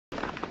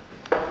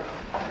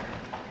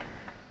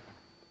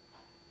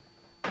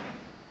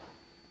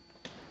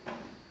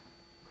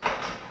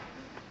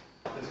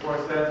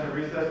court stands in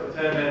recess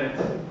for 10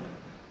 minutes.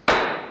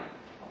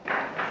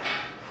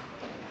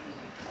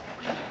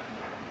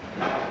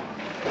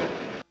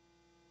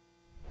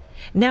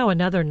 Now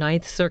another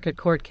Ninth Circuit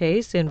Court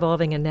case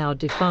involving a now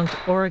defunct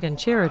Oregon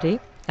charity,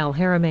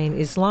 Al-Haramain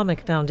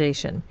Islamic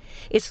Foundation.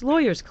 Its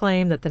lawyers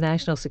claim that the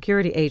National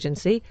Security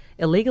Agency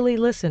illegally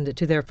listened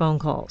to their phone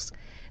calls.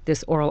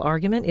 This oral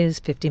argument is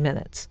 50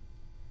 minutes.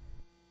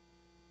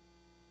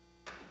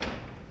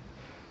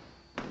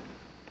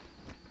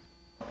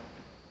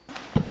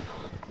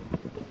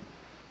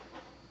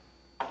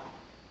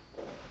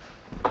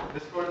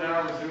 This court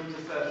now resumes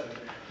the session.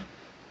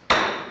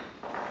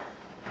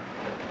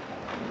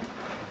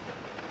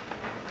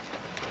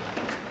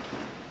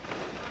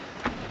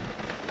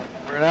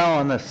 We're now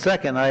on the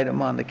second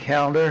item on the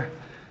calendar,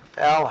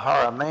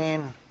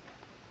 Al-Haramain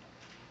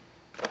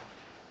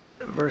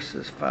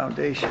versus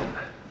Foundation.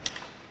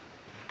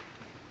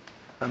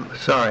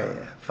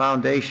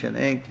 Foundation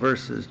Inc.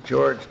 versus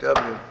George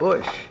W.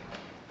 Bush.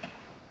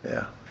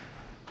 Yeah.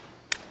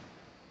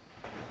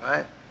 All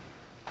right.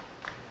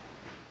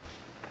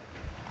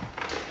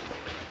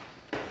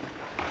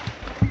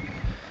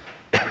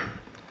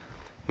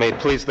 May it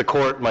please the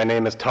court, my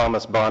name is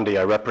Thomas Bondi.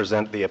 I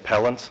represent the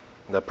appellants,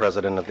 the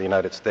President of the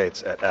United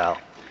States et al.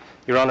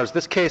 Your Honors,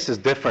 this case is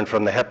different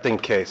from the Hepting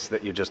case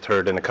that you just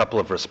heard in a couple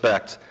of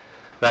respects.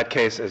 That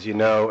case, as you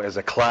know, is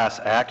a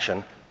class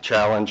action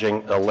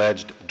challenging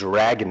alleged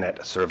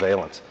dragnet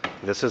surveillance.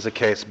 This is a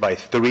case by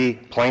 3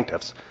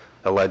 plaintiffs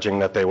alleging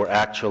that they were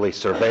actually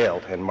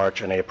surveilled in March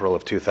and April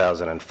of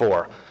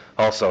 2004.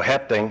 Also,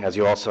 Hepting, as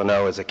you also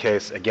know, is a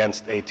case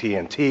against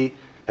AT&T,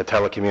 a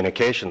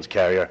telecommunications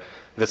carrier.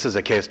 This is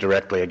a case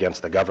directly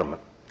against the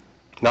government.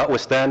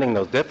 Notwithstanding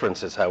those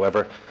differences,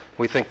 however,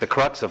 we think the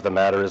crux of the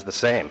matter is the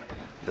same.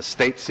 The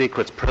state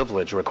secrets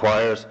privilege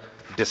requires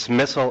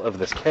dismissal of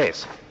this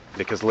case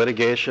because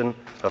litigation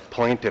of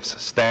plaintiffs'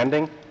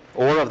 standing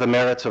or of the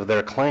merits of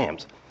their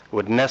claims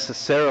would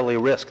necessarily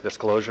risk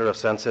disclosure of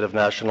sensitive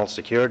national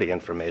security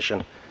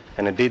information,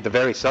 and indeed the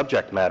very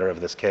subject matter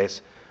of this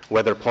case,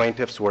 whether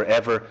plaintiffs were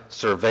ever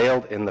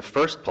surveilled in the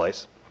first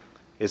place,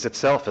 is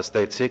itself a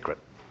state secret.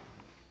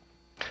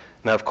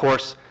 Now, of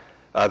course,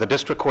 the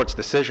district court's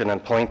decision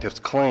and plaintiffs'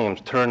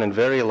 claims turn in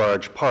very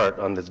large part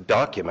on this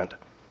document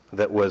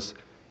that was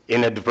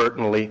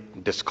inadvertently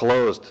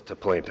disclosed to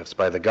plaintiffs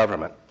by the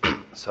government.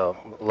 So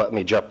let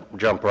me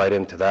jump right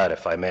into that,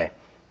 if I may.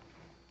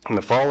 In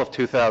the fall of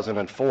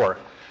 2004,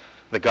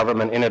 the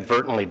government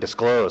inadvertently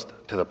disclosed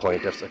to the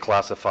plaintiffs a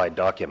classified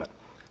document.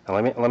 Now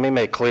let me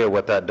make clear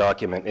what that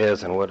document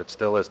is and what it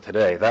still is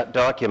today. That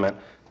document,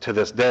 to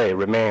this day,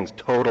 remains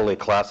totally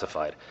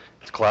classified.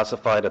 It's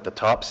classified at the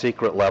top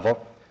secret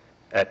level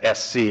at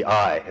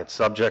SCI. It's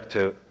subject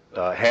to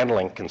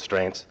handling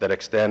constraints that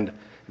extend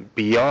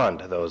beyond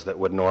those that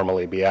would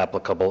normally be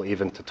applicable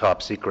even to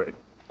top secret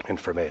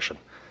information.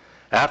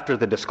 After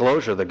the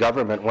disclosure, the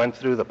government went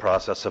through the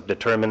process of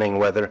determining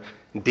whether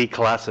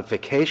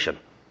declassification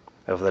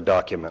of the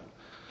document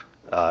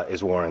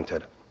is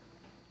warranted.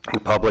 The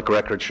public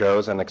record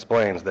shows and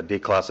explains that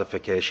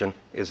declassification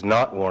is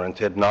not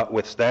warranted,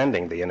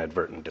 notwithstanding the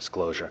inadvertent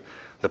disclosure.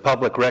 The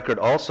public record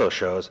also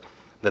shows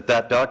that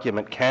that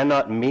document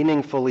cannot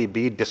meaningfully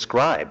be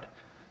described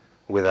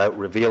without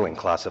revealing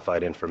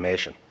classified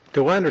information.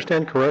 Do I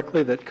understand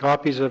correctly that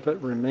copies of it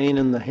remain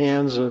in the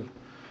hands of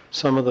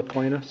some of the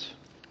plaintiffs?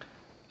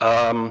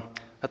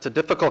 That's a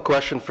difficult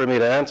question for me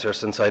to answer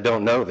since I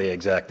don't know the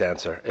exact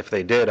answer. If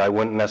they did, I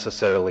wouldn't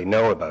necessarily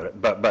know about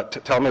it. But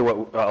tell me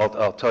what,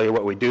 I'll tell you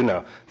what we do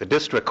know. The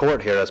district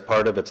court here, as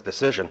part of its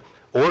decision,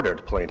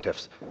 ordered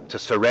plaintiffs to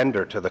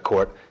surrender to the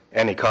court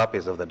any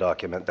copies of the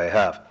document they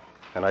have.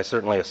 And I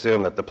certainly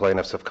assume that the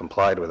plaintiffs have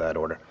complied with that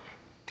order.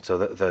 So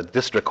the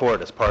district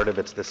court, as part of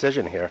its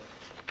decision here,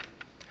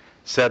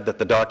 said that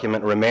the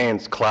document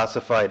remains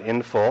classified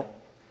in full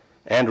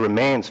and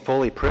remains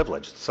fully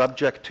privileged,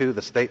 subject to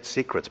the state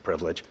secrets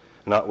privilege,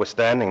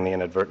 notwithstanding the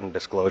inadvertent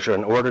disclosure,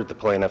 and ordered the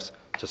plaintiffs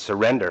to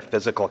surrender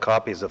physical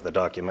copies of the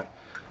document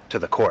to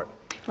the court.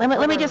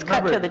 Let me just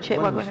cut to the chase.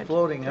 One was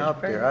floating out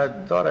there. I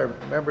thought I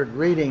remembered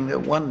reading that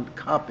one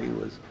copy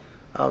was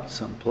out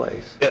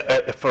someplace.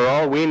 For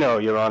all we know,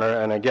 Your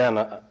Honor, and again,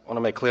 I want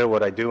to make clear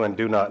what I do and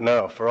do not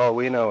know. For all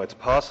we know, it's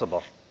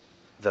possible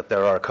that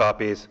there are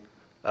copies,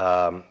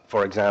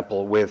 for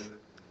example, with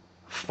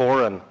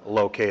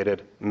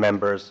foreign-located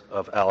members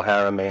of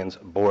Al-Haramain's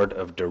board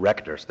of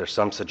directors. There's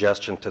some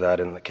suggestion to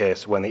that in the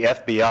case. When the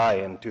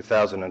FBI in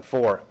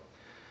 2004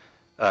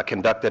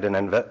 conducted an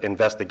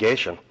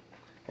investigation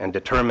and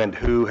determined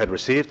who had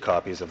received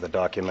copies of the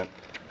document,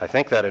 I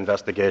think that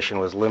investigation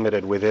was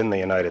limited within the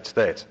United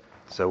States.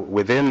 So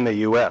within the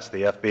U.S.,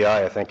 the FBI,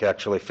 I think,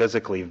 actually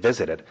physically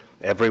visited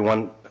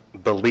everyone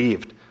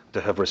believed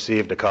to have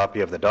received a copy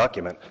of the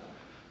document,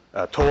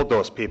 told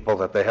those people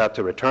that they had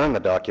to return the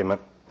document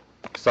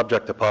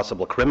subject to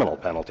possible criminal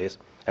penalties,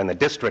 and the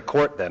district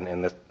court then,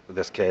 in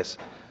this case,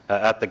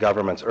 at the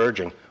government's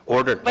urging,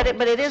 ordered them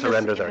to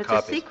surrender their copies.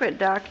 It's a secret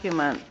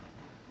document,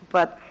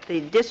 but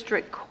the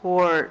district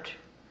court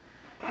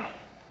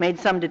made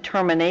some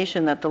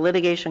determination that the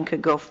litigation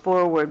could go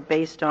forward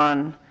based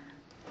on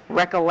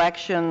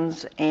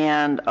recollections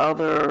and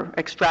other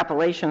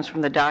extrapolations from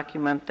the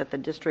document that the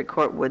district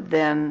court would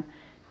then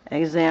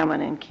examine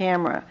in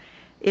camera.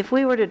 If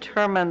we were to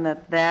determine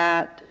that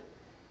that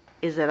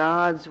is at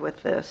odds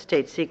with the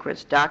state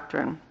secrets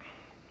doctrine,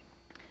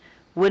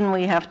 wouldn't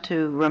we have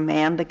to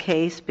remand the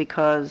case,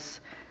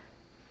 because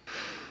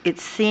it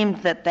seemed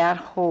that that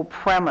whole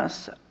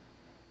premise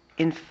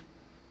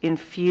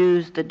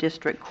infused the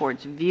district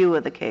court's view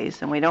of the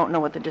case, and we don't know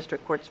what the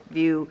district court's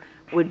view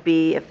would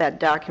be if that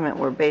document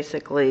were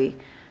basically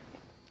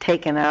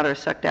taken out or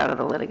sucked out of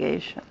the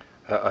litigation.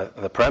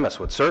 The premise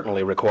would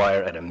certainly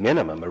require, at a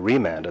minimum, a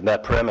remand, and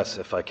that premise,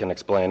 if I can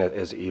explain it,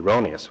 is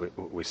erroneous,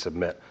 we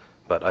submit.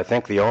 But I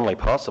think the only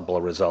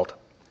possible result,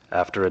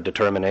 after a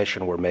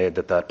determination were made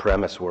that that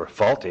premise were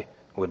faulty,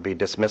 would be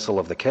dismissal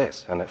of the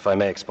case. And if I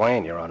may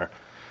explain, Your Honor,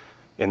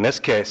 in this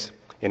case,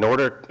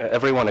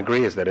 everyone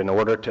agrees that in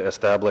order to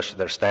establish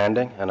their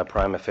standing in a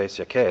prima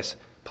facie case,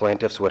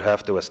 plaintiffs would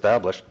have to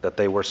establish that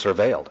they were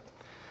surveilled.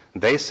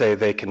 They say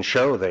they can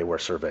show they were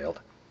surveilled.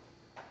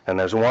 And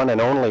there's one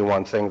and only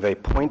one thing they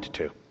point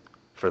to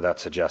for that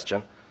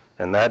suggestion,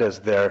 and that is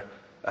their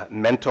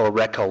mental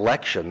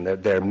recollection,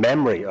 their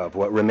memory of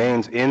what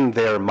remains in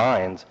their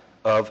minds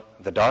of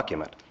the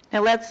document.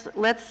 Now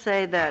let's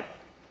say that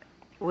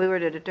we were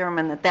to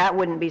determine that that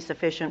wouldn't be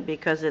sufficient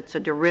because it's a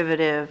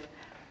derivative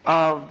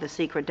of the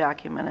secret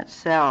document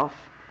itself,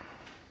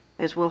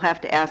 is we'll have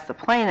to ask the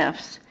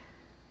plaintiffs.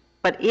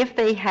 But if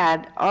they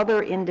had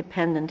other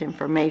independent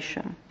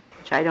information,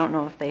 which I don't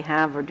know if they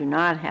have or do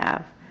not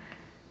have,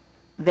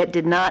 that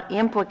did not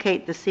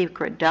implicate the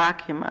secret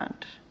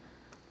document,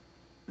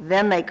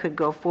 then they could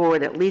go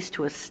forward at least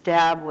to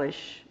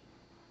establish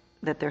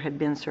that there had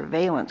been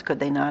surveillance, could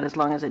they not, as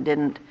long as it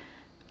didn't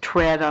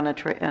tread on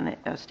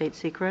a state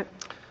secret?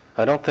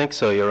 I don't think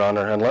so, Your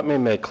Honor, and let me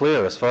make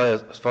clear, as far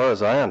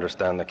as I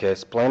understand the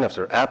case, plaintiffs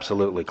are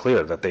absolutely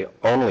clear that the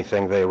only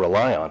thing they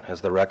rely on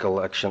is their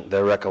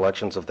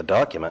recollections of the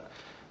document.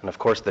 And of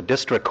course, the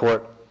district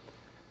court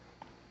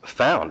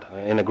found,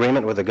 in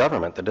agreement with the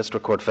government, the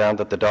district court found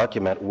that the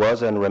document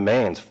was and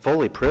remains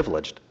fully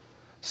privileged,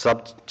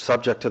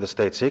 subject to the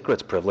state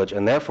secrets privilege,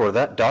 and therefore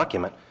that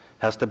document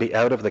has to be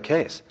out of the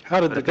case. How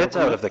did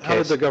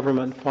the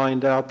government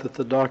find out that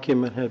the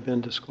document had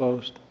been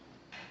disclosed?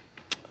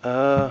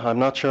 I'm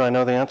not sure I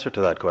know the answer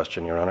to that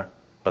question, Your Honor.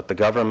 But the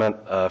government,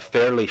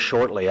 fairly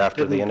shortly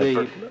after Didn't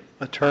the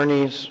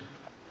attorneys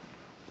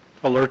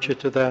alert you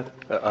to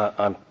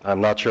that?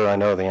 I'm not sure I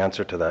know the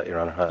answer to that, Your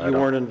Honor. You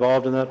weren't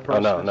involved in that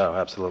process? Oh, no,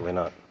 absolutely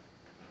not.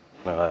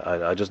 No,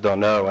 I just don't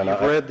know. And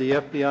You've read the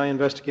FBI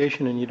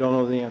investigation and you don't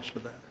know the answer to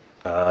that?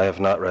 I have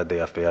not read the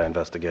FBI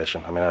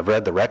investigation. I mean, I've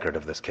read the record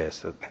of this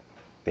case.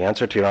 The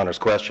answer to Your Honor's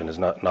question is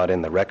not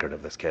in the record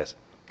of this case.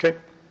 Okay.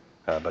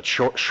 But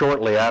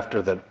shortly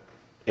after the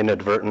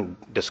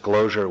inadvertent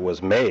disclosure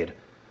was made,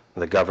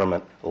 the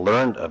government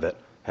learned of it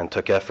and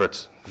took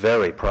efforts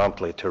very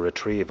promptly to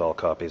retrieve all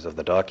copies of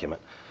the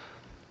document.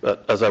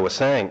 But as I was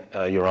saying,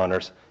 Your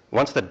Honors,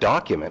 once the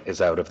document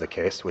is out of the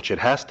case, which it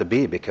has to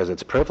be because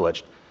it's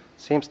privileged,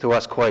 it seems to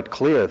us quite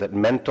clear that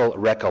mental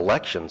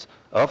recollections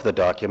of the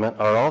document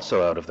are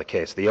also out of the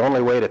case. The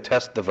only way to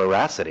test the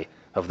veracity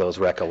of those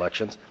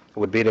recollections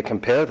would be to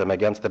compare them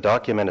against the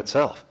document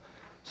itself.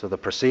 So the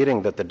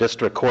proceeding that the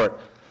district court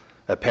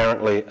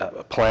apparently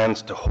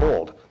plans to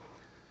hold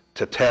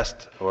to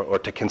test or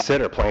to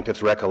consider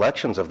plaintiffs'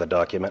 recollections of the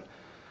document,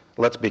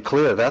 let's be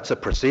clear, that's a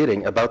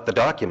proceeding about the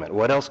document.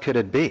 What else could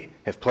it be?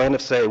 If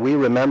plaintiffs say, we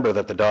remember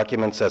that the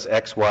document says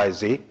X, Y,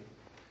 Z,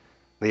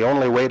 the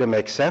only way to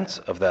make sense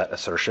of that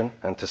assertion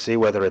and to see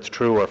whether it's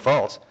true or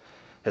false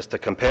is to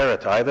compare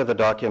it to either the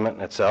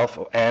document itself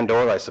or,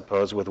 I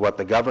suppose, with what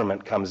the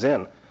government comes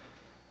in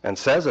and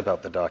says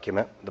about the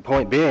document. The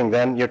point being,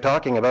 then, you're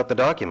talking about the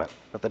document.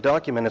 But the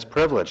document is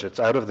privileged. It's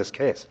out of this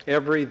case.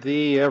 Every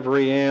the,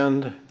 every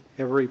and,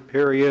 every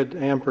period,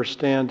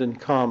 ampersand, and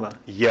comma.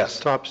 Yes.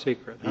 Top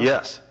secret. Huh?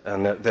 Yes.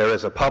 And there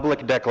is a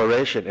public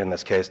declaration in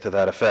this case to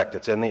that effect.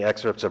 It's in the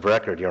excerpts of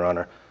record, Your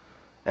Honor.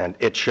 And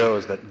it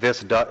shows that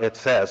it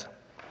says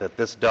that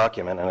this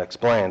document, and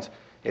explains,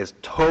 is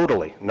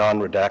totally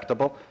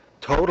non-redactable,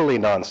 totally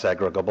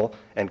non-segregable,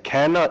 and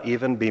cannot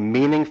even be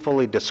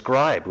meaningfully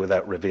described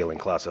without revealing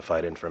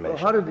classified information.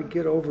 Well, how did it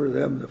get over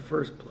them in the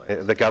first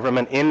place? The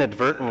government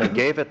inadvertently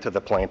gave it to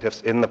the plaintiffs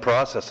in the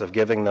process of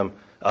giving them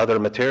other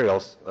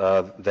materials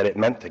that it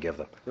meant to give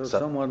them. So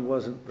someone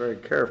wasn't very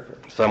careful.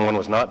 Someone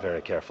was not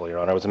very careful, Your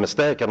Honor. It was a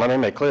mistake, and let me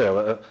make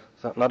clear,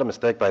 it's not a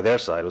mistake by their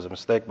side, it was a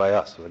mistake by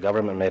us. The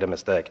government made a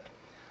mistake.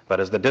 But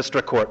as the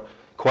district court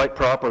quite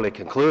properly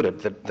concluded,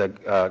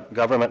 the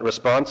government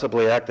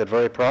responsibly acted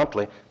very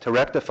promptly to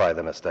rectify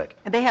the mistake.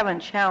 And they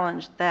haven't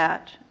challenged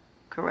that,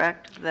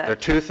 correct? There are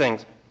two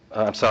things.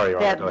 I'm sorry,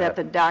 Your Honor, go ahead. That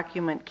the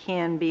document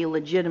can be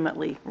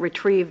legitimately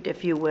retrieved,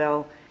 if you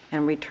will,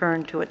 and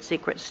returned to its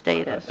secret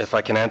status? If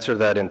I can answer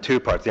that in two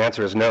parts. The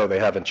answer is no, they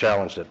haven't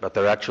challenged it, but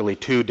there are actually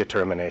two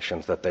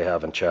determinations that they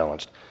haven't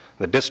challenged.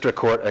 The district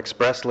court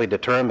expressly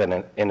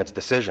determined in its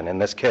decision in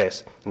this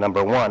case,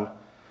 number one,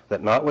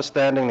 that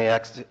notwithstanding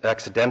the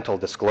accidental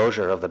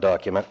disclosure of the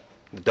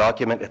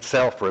document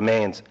itself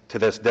remains to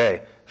this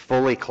day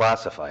fully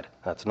classified.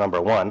 That's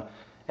number one.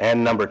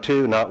 And number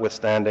two,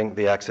 notwithstanding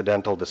the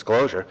accidental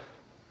disclosure,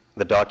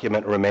 the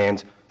document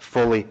remains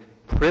fully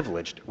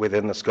privileged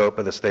within the scope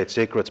of the state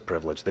secrets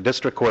privilege. The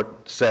district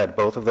court said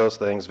both of those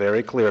things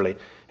very clearly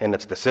in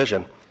its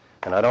decision,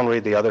 and I don't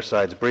read the other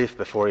side's brief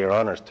before your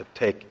honors to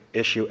take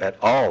issue at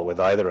all with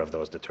either of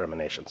those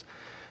determinations.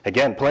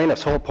 Again,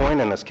 plaintiff's whole point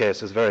in this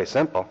case is very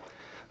simple.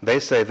 They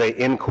say they,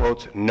 in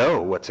quotes,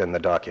 know what's in the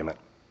document.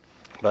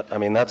 But, I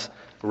mean, that's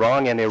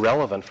wrong and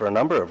irrelevant for a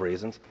number of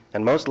reasons,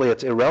 and mostly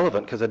it's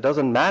irrelevant because it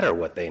doesn't matter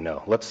what they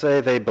know. Let's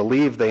say they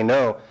believe they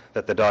know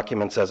that the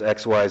document says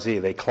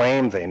XYZ. They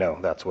claim they know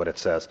that's what it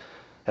says.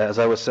 As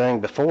I was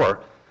saying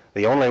before,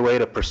 the only way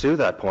to pursue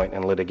that point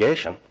in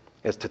litigation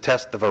is to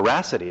test the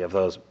veracity of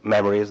those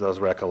memories, those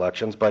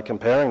recollections, by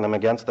comparing them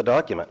against the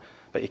document.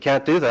 But you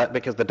can't do that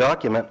because the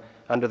document,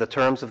 under the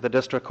terms of the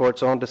district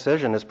court's own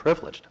decision, is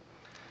privileged.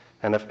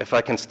 And if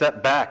I can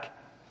step back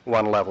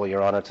one level,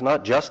 Your Honor, it's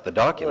not just the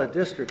document. Well,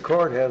 the district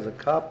court has a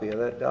copy of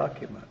that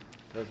document,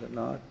 does it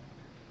not?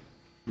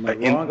 Am I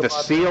In wrong the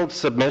about sealed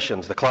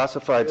submissions, the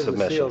classified It is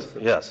a sealed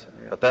submissions, yes.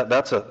 submission, yeah. But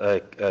that's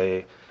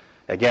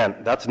again,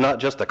 that's not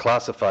just a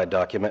classified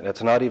document.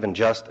 It's not even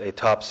just a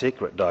top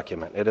secret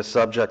document. It is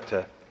subject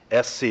to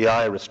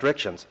SCI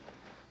restrictions,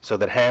 so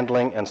that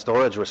handling and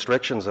storage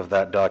restrictions of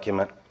that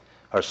document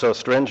are so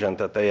stringent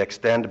that they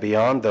extend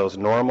beyond those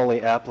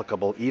normally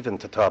applicable even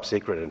to top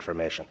secret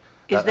information.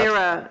 Is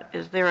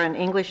there an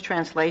English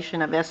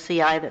translation of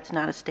SCI that's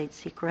not a state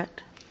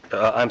secret?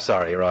 I'm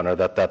sorry, Your Honor,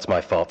 that's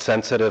my fault.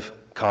 Sensitive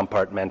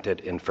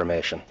compartmented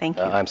information. Thank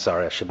you. I'm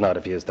sorry, I should not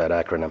have used that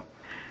acronym.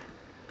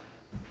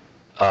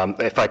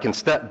 If I can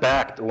step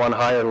back to one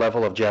higher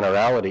level of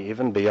generality,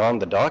 even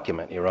beyond the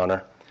document, Your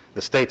Honor,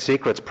 the state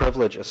secrets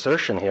privilege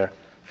assertion here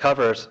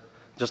covers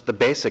just the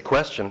basic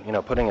question,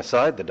 putting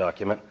aside the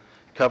document,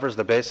 covers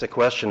the basic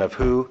question of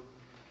who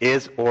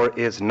is or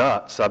is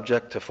not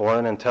subject to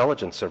foreign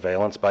intelligence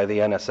surveillance by the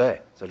NSA.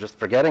 So just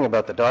forgetting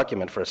about the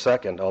document for a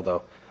second,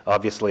 although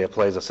obviously it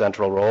plays a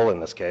central role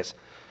in this case,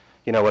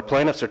 what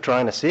plaintiffs are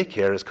trying to seek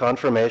here is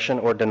confirmation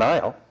or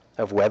denial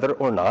of whether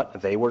or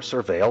not they were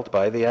surveilled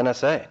by the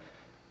NSA.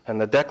 And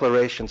the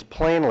declarations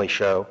plainly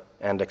show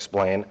and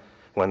explain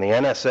when the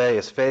NSA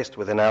is faced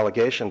with an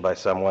allegation by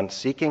someone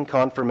seeking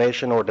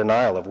confirmation or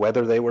denial of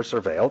whether they were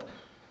surveilled,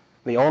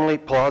 the only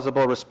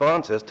plausible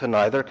response is to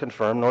neither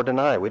confirm nor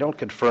deny. We don't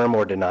confirm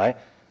or deny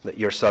that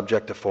you're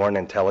subject to foreign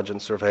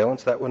intelligence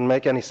surveillance. That wouldn't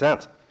make any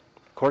sense.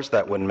 Of course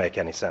that wouldn't make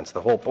any sense.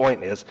 The whole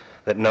point is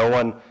that no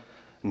one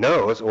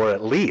knows, or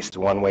at least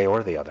one way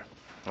or the other.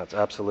 That's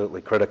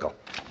absolutely critical.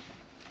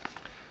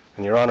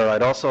 And Your Honor,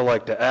 I'd also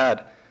like to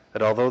add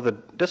that although the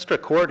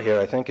district court here,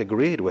 I think,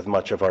 agreed with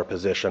much of our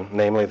position,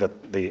 namely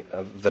that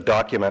the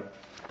document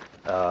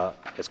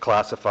is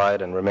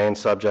classified and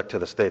remains subject to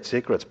the state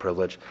secrets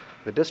privilege,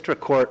 the district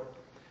court,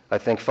 I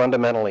think,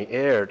 fundamentally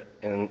erred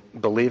in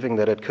believing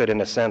that it could, in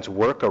a sense,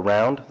 work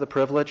around the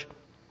privilege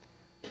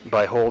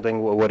by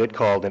holding what it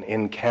called an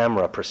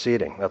in-camera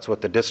proceeding. That's what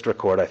the district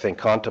court, I think,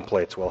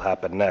 contemplates will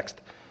happen next.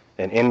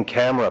 An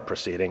in-camera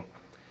proceeding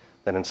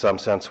that, in some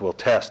sense, will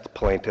test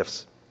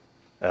plaintiffs'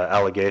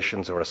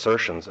 allegations or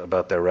assertions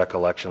about their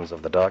recollections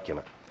of the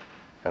document.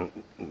 And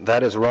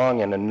that is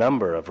wrong in a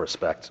number of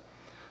respects.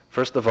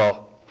 First of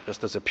all,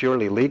 just as a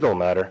purely legal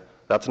matter,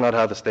 that's not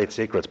how the state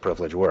secrets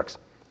privilege works.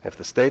 If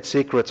the state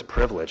secrets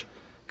privilege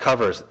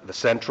covers the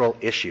central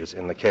issues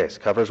in the case,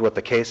 covers what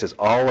the case is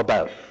all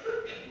about,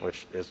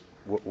 which is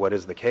what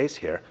is the case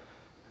here,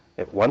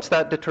 once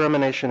that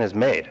determination is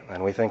made,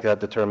 and we think that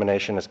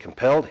determination is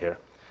compelled here,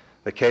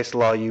 the case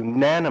law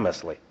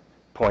unanimously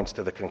points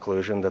to the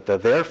conclusion that the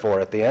therefore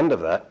at the end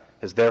of that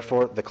is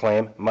therefore the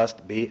claim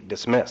must be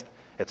dismissed.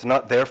 It's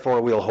not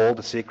therefore we'll hold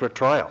a secret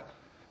trial.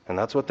 And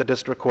that's what the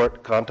district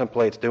court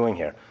contemplates doing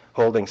here,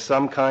 holding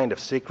some kind of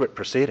secret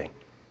proceeding.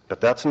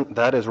 But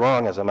that is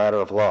wrong as a matter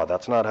of law.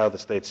 That's not how the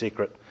state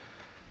secret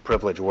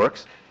privilege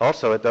works.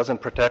 Also, it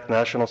doesn't protect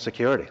national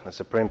security. The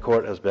Supreme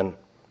Court has been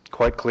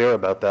quite clear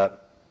about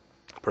that,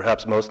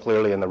 perhaps most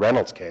clearly in the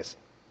Reynolds case,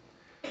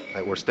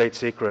 where state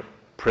secret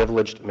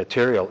privileged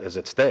material is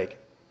at stake.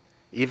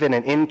 Even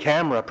an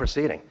in-camera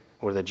proceeding,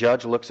 where the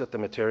judge looks at the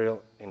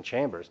material in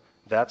chambers,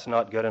 that's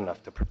not good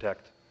enough to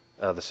protect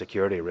the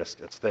security risk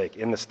at stake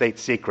in the state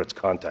secrets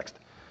context.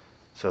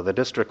 So the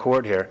district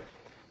court here,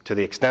 to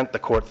the extent the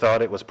court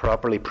thought it was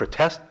properly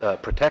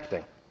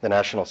protecting the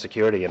national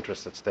security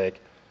interests at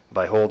stake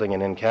by holding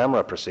an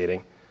in-camera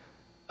proceeding,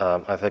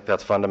 I think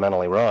that's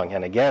fundamentally wrong.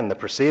 And again, the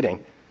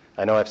proceeding,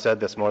 I know I've said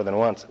this more than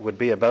once, would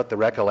be about the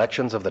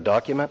recollections of the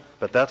document,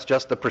 but that's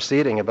just the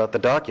proceeding about the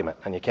document,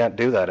 and you can't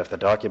do that if the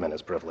document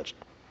is privileged.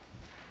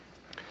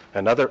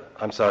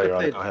 I'm sorry, Your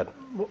Honor, go ahead.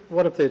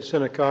 What if they'd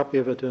sent a copy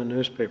of it to a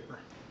newspaper?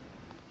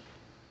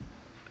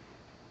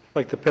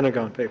 like the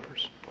Pentagon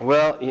Papers?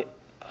 Well,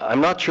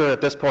 I'm not sure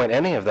at this point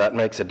any of that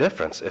makes a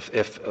difference.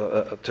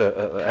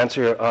 To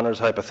answer your Honor's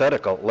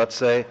hypothetical, let's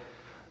say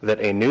that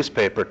a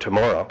newspaper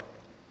tomorrow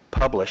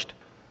published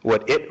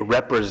what it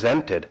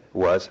represented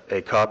was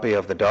a copy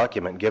of the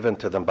document given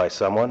to them by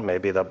someone,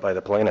 maybe by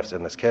the plaintiffs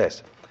in this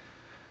case.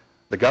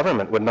 The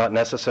government would not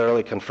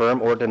necessarily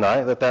confirm or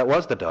deny that that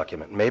was the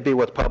document. Maybe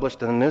what's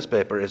published in the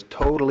newspaper is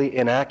totally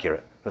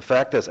inaccurate. The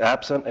fact is,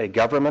 absent a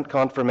government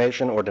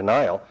confirmation or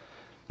denial,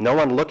 no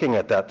one looking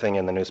at that thing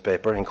in the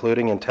newspaper,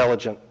 including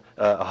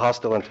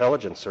hostile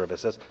intelligence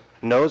services,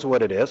 knows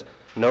what it is,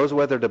 knows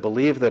whether to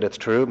believe that it's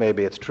true,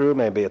 maybe it's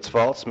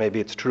false, maybe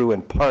it's true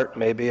in part,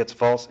 maybe it's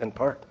false in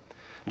part.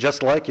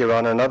 Just like, Your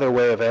Honor, another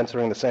way of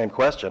answering the same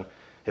question,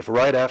 if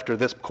right after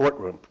this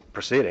courtroom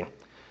proceeding,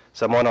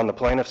 someone on the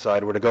plaintiff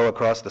side were to go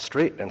across the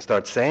street and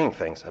start saying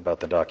things about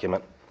the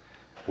document,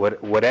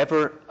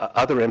 whatever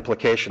other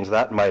implications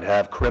that might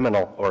have,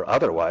 criminal or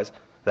otherwise,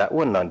 that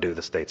wouldn't undo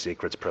the state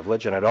secrets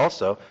privilege, and it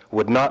also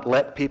would not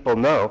let people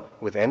know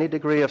with any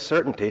degree of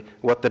certainty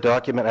what the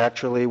document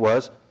actually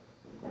was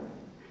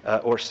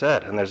or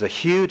said. And there's a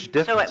huge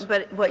difference. So,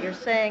 but what you're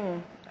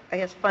saying, I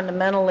guess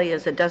fundamentally,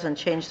 is it doesn't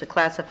change the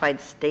classified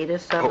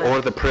status of it?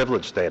 Or the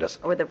privilege status.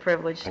 Or the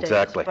privilege status.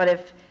 Exactly. But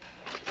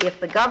if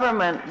the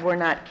government were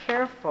not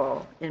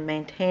careful in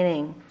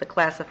maintaining the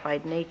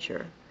classified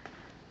nature,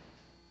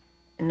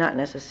 not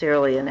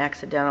necessarily an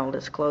accidental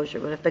disclosure,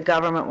 but if the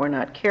government were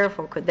not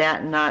careful, could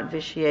that not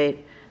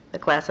vitiate the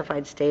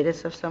classified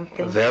status of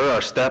something? There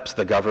are steps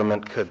the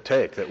government could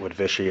take that would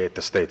vitiate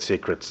the state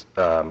secrets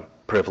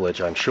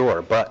privilege, I'm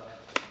sure, but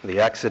the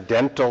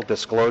accidental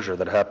disclosure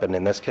that happened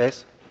in this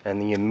case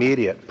and the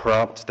immediate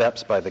prompt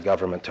steps by the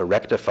government to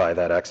rectify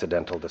that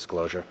accidental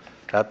disclosure,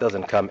 that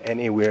doesn't come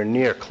anywhere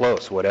near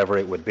close, whatever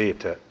it would be,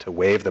 to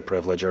waive the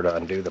privilege or to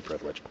undo the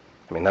privilege.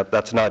 I mean,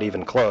 that's not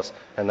even close,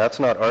 and that's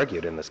not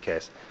argued in this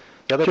case.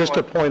 Just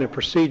a point of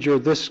procedure,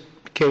 this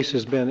case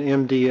has been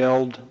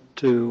MDL'd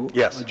to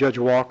Judge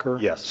Walker?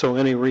 Yes. So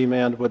any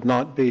remand would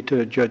not be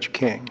to Judge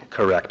King?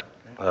 Correct.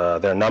 There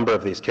are a number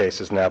of these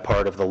cases now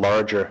part of the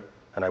larger,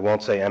 and I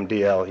won't say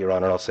MDL, Your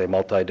Honor, I'll say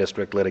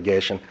multi-district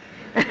litigation.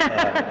 But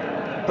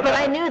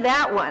I knew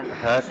that one.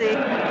 See?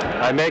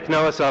 I make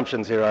no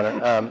assumptions, Your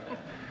Honor.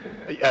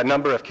 A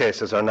number of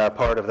cases are now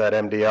part of that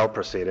MDL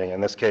proceeding,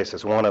 and this case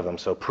is one of them.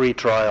 So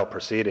pre-trial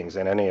proceedings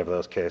in any of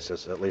those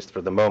cases, at least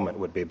for the moment,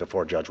 would be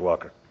before Judge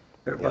Walker.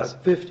 There are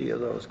about 50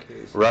 of those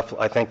cases. Roughly,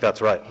 I think that's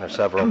right. There's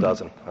several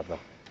dozen of them.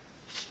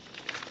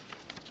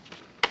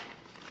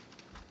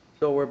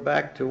 So we're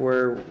back to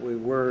where we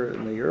were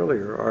in the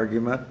earlier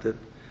argument, that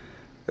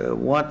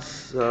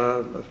once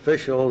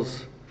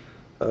officials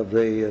of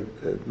the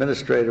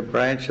administrative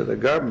branch of the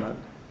government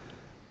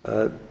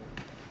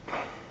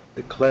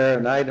declare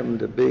an item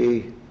to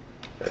be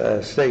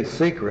state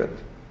secret,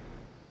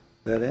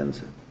 that ends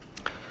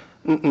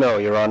it. No,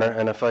 Your Honor,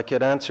 and if I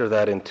could answer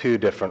that in two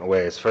different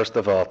ways. First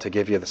of all, to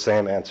give you the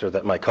same answer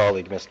that my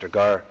colleague, Mr.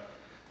 Garr,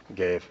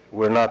 gave,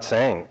 we're not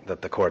saying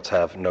that the courts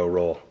have no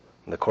role.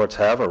 The courts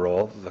have a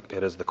role.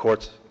 It is the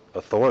court's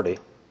authority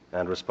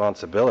and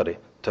responsibility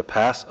to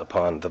pass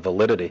upon the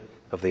validity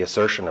of the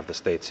assertion of the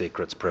state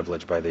secrets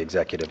privilege by the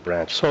executive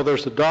branch. So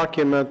there's a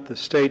document, the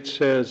state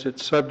says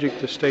it's subject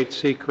to state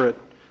secret,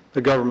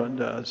 the government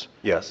does.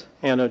 Yes.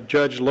 And a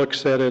judge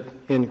looks at it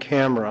in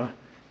camera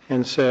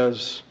and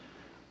says,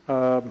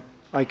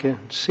 I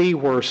can see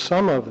where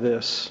some of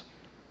this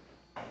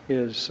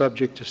is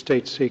subject to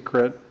state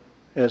secret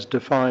as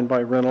defined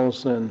by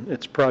Reynolds and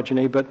its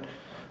progeny, but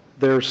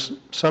there's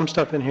some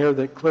stuff in here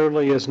that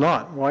clearly is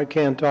not. Why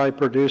can't I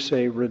produce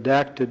a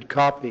redacted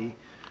copy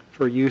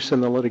for use in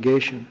the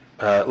litigation?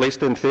 At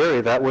least in theory,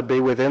 that would be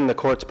within the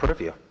court's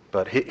purview.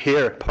 But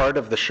here, part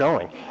of the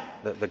showing,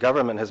 the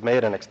government has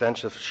made an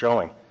extensive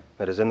showing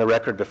that is in the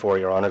record before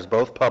Your Honors,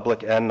 both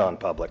public and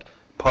non-public.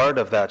 Part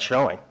of that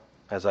showing,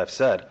 as I've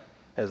said,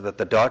 is that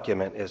the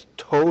document is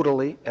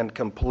totally and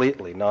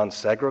completely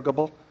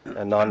non-segregable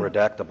and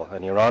non-redactable.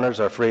 And Your Honors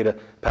are free to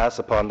pass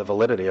upon the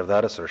validity of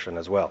that assertion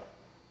as well.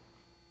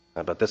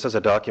 But this is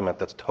a document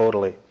that's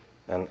totally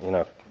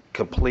and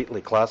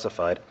completely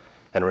classified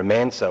and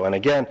remains so. And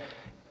again,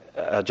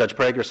 Judge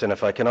Pregerson,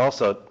 if I can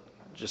also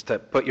just to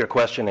put your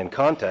question in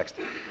context,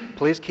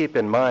 please keep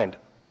in mind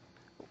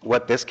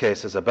what this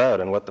case is about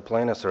and what the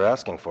plaintiffs are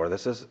asking for.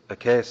 This is a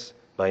case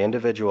by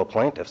individual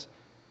plaintiffs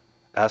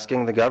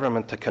asking the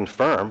government to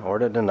confirm or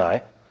to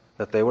deny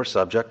that they were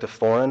subject to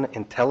foreign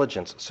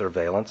intelligence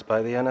surveillance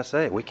by the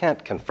NSA. We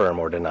can't confirm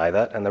or deny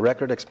that, and the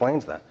record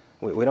explains that.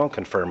 We don't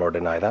confirm or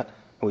deny that.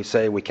 We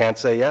say we can't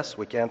say yes,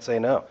 we can't say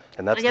no.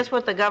 And that's I guess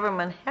what the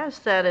government has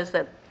said is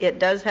that it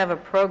does have a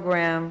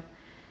program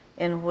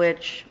in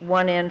which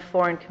one in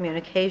foreign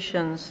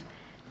communications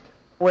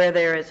where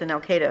there is an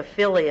Al-Qaeda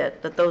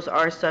affiliate, that those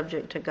are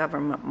subject to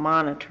government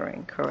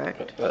monitoring,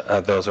 correct?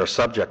 Those are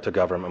subject to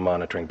government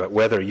monitoring, but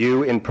whether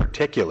you in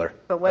particular,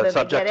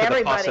 subject to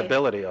the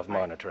possibility of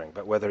monitoring,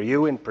 but whether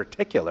you in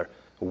particular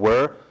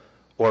were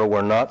or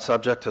were not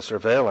subject to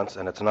surveillance,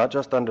 and it's not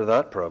just under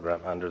that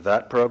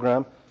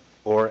program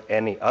or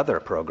any other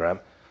program,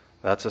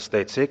 That's a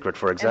state secret,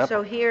 for And so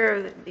example.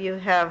 here you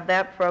have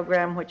that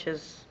program, which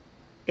is,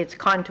 its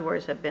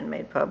contours have been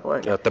made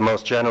public. At the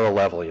most general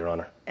level, Your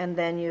Honor. And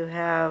then you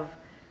have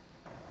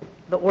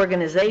the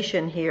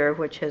organization here,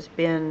 which has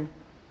been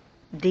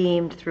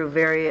deemed through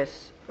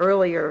various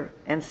earlier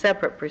and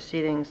separate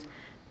proceedings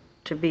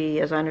to be,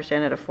 as I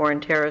understand it, a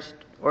foreign terrorist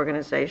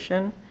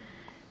organization.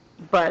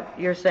 But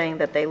you're saying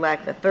that they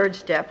lack the third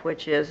step,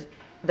 which is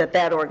that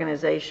that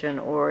organization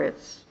or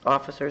its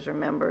officers or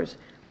members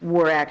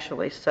were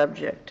actually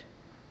subject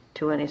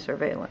to any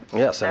surveillance.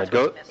 Yes, and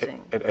That's what's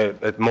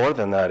missing. more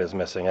than that is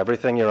missing.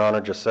 Everything Your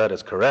Honor just said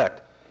is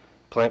correct.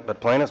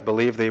 But plaintiffs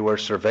believe they were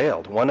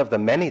surveilled. One of the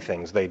many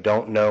things they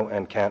don't know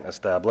and can't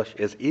establish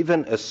is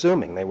even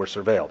assuming they were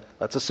surveilled.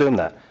 Let's assume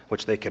that,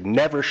 which they could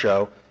never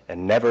show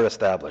and never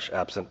establish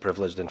absent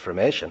privileged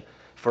information.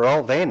 For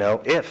all they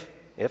know, if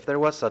there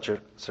was such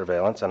a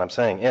surveillance, and I'm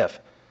saying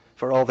if,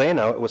 for all they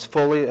know, it was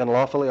fully and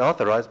lawfully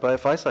authorized by a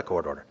FISA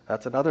court order.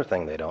 That's another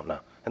thing they don't know,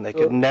 and they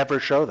could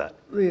never show that.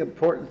 The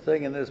important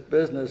thing in this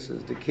business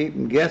is to keep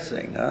them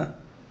guessing, huh?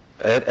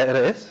 It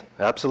is,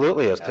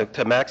 absolutely is, to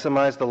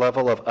maximize the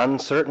level of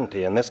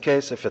uncertainty. In this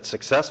case, if it's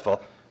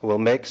successful, we'll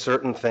make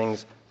certain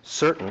things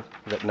certain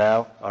that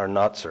now are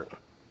not certain,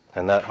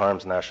 and that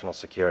harms national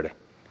security.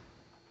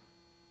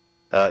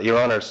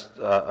 Your Honors,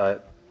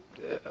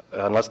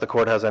 unless the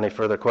court has any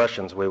further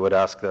questions, we would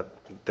ask that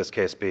this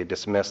case be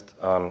dismissed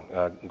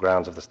on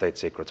grounds of the state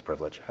secrets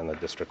privilege and the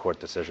district court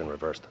decision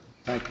reversed.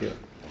 Thank you.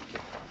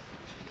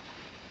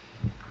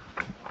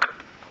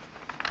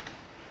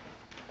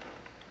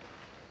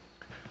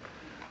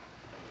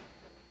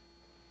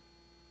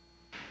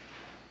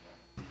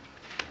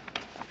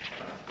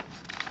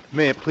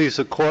 May it please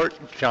the court,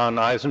 John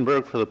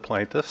Eisenberg for the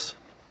plaintiffs.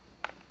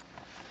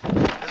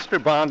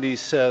 Mr. Bondi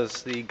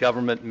says the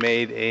government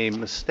made a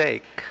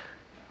mistake,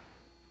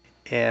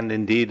 and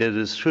indeed it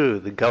is true.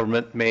 The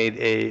government made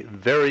a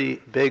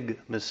very big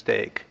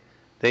mistake.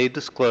 They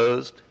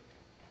disclosed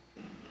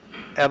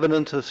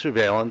evidence of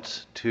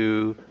surveillance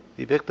to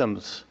the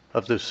victims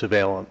of the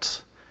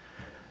surveillance.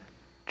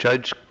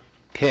 Judge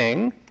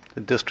King,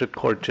 the district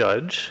court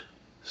judge,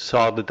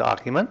 saw the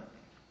document.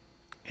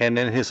 And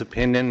in his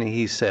opinion,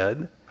 he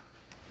said,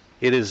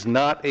 it is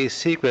not a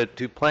secret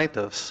to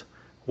plaintiffs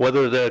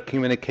whether their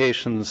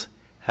communications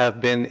have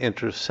been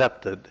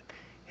intercepted.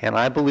 And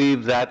I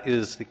believe that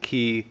is the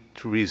key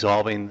to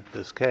resolving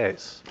this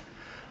case.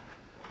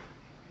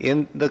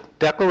 In the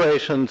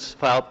declarations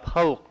filed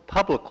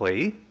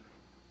publicly,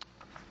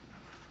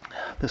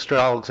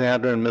 Mr.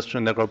 Alexander and Mr.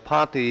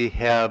 Negroponte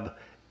have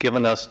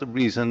given us the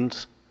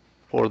reasons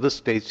for the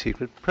state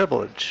secret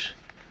privilege.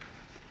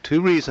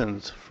 Two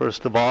reasons.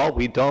 First of all,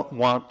 we don't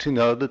want to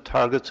know the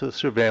targets of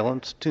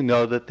surveillance to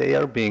know that they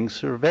are being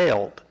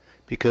surveilled,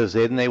 because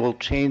then they will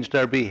change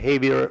their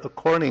behavior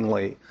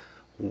accordingly.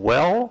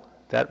 Well,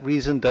 that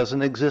reason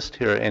doesn't exist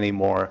here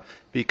anymore,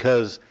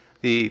 because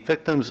the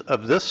victims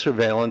of this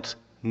surveillance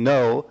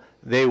know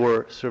they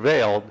were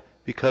surveilled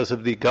because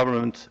of the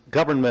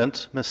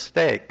government's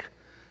mistake.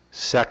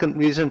 Second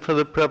reason for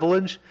the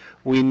privilege,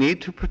 we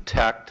need to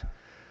protect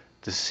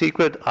the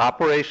secret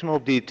operational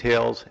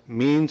details,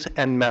 means,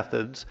 and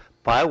methods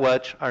by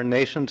which our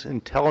nation's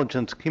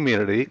intelligence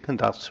community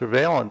conducts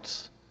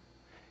surveillance.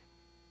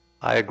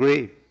 I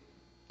agree.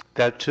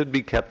 That should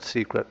be kept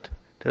secret.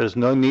 There's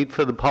no need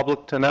for the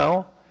public to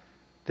know.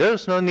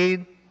 There's no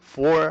need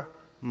for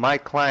my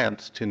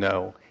clients to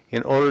know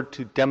in order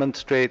to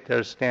demonstrate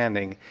their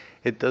standing.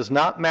 It does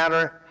not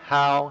matter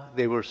how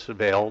they were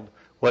surveilled.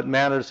 What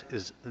matters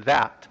is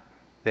that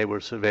they were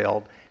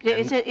surveilled.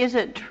 Is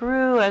it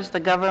true, as the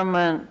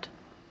government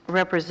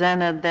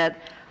represented, that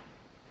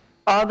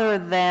other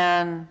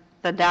than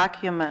the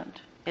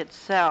document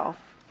itself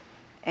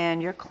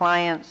and your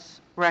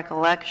client's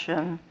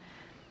recollection,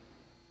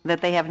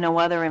 that they have no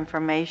other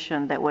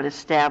information that would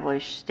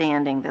establish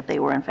standing that they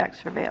were in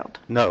fact surveilled?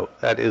 No,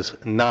 that is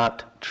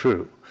not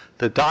true.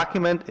 The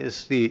document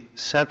is the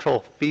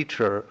central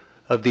feature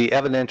of the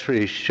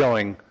evidentiary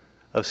showing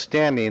of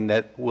standing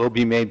that will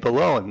be made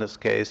below in this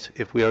case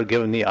if we are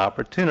given the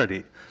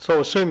opportunity. So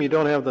assume you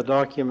don't have the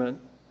document.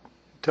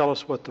 Tell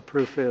us what the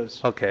proof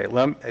is. Okay,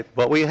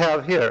 what we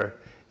have here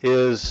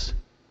is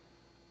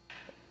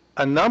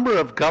a number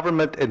of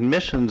government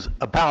admissions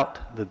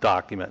about the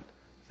document.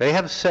 They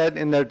have said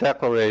in their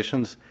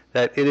declarations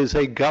that it is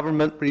a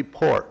government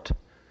report.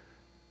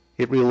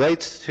 It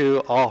relates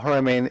to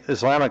Al-Haramain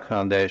Islamic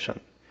Foundation.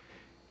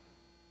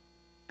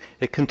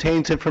 It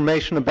contains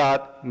information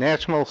about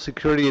National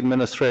Security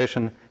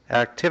Administration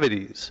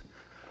activities.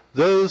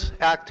 Those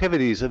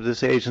activities of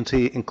this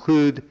agency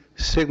include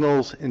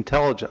signals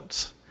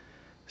intelligence.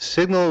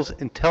 Signals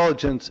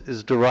intelligence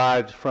is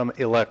derived from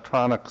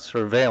electronic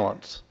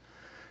surveillance.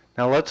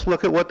 Now let's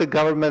look at what the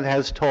government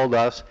has told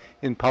us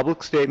in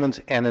public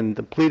statements and in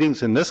the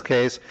pleadings in this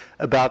case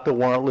about the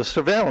warrantless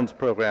surveillance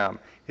program.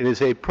 It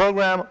is a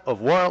program of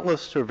warrantless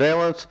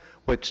surveillance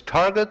which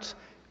targets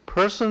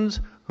persons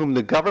whom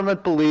the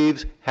government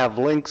believes have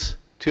links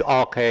to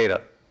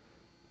Al-Qaeda.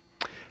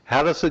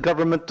 How does the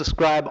government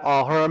describe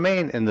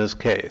Al-Haramain in this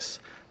case?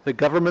 The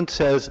government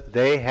says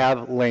they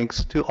have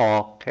links to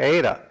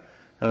Al-Qaeda,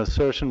 an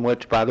assertion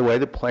which, by the way,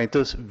 the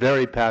plaintiffs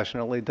very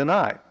passionately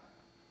deny.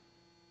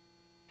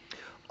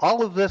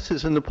 All of this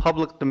is in the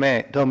public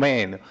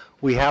domain.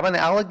 We have an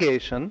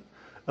allegation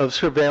of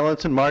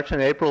surveillance in March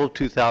and April of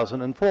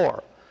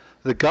 2004.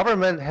 The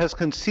government has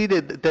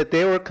conceded that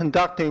they were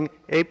conducting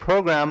a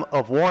program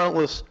of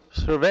warrantless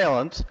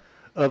surveillance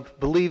of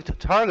believed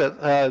target,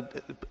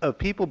 of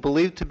people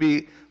believed to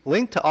be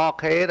linked to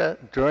Al-Qaeda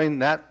during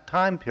that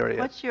time period.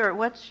 What's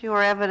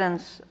your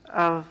evidence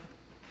of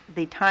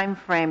the time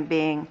frame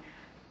being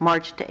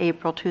March to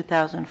April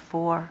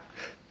 2004?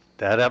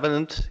 That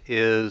evidence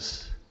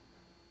is...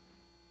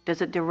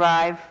 Does it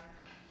derive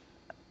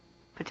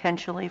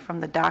potentially from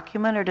the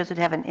document, or does it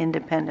have an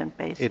independent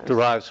basis? It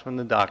derives from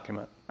the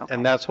document. Okay.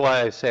 And that's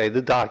why I say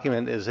the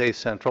document is a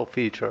central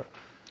feature.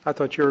 I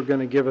thought you were going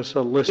to give us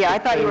a list. Yeah, I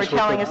of thought you were things with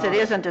telling the- us it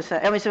isn't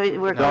I mean, so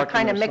we're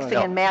kind of mixing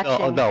and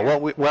matching. No, here.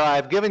 what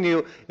I've given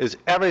you is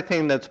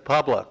everything that's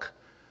public.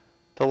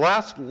 The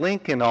last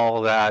link in all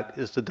of that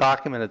is the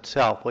document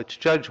itself, which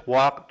Judge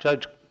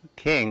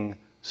King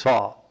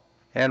saw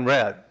and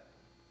read.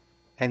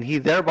 And he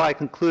thereby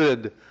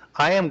concluded,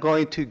 I am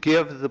going to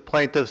give the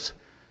plaintiffs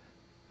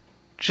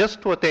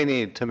just what they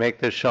need to make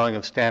this showing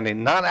of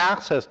standing, not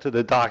access to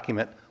the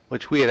document,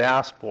 which we had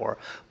asked for,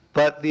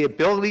 but the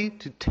ability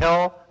to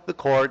tell the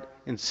court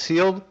in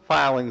sealed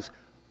filings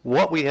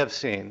what we have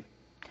seen,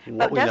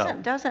 what we know.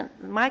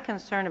 Doesn't my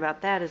concern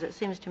about that is it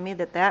seems to me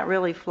that that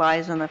really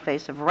flies in the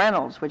face of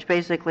Reynolds, which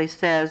basically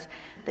says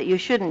that you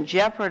shouldn't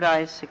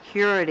jeopardize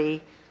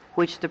security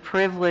which the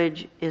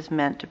privilege is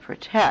meant to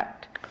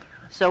protect.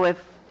 So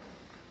if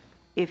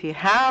you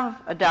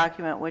have a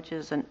document which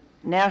is a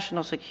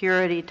national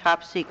security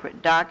top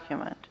secret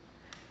document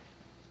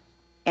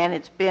and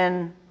it's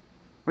been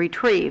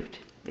retrieved,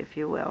 if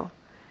you will,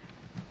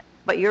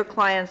 but your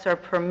clients are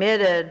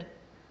permitted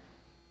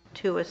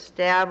to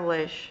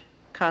establish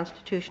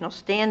constitutional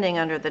standing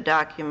under the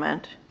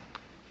document,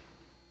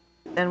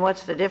 then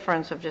what's the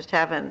difference of just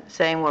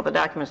saying, well, the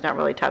document's not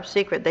really top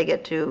secret? They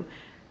get to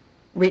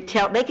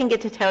they can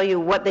get to tell you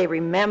what they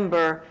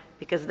remember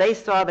because they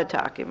saw the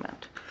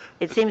document.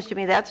 It seems to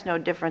me that's no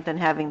different than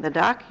having the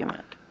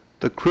document.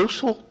 The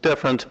crucial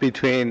difference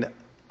between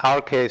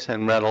our case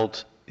and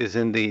Reynolds is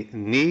in the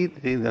need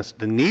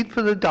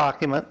for the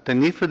document, the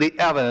need for the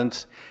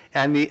evidence,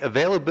 and the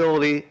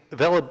availability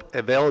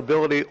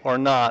or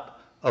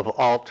not of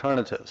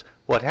alternatives.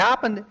 What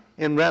happened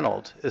in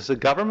Reynolds is the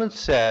government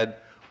said,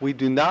 we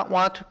do not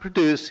want to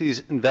produce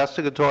these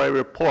investigatory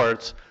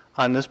reports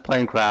on this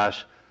plane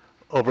crash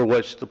over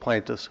which the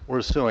plaintiffs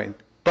were suing,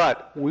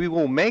 but we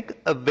will make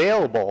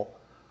available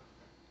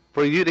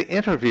for you to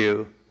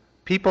interview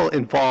people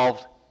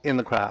involved in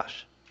the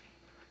crash.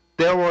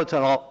 There was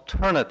an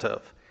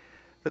alternative.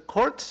 The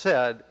court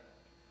said,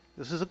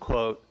 this is a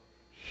quote,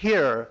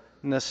 here,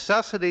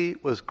 necessity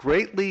was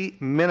greatly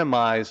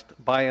minimized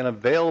by an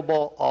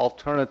available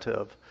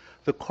alternative.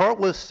 The court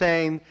was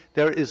saying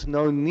there is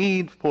no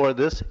need for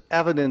this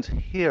evidence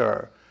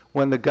here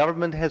when the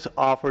government has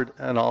offered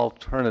an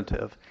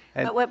alternative.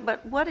 And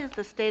But what is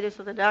the status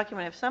of the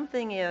document? If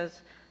something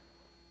is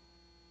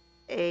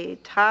a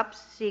top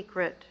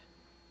secret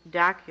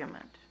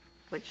document,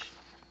 which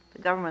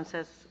the government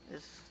says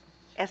is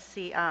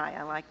SCI,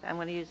 I'm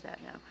going to use that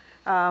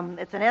now.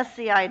 It's an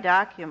SCI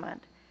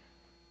document,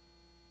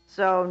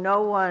 so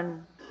no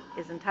one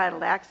is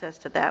entitled access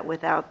to that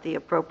without the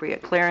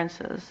appropriate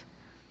clearances.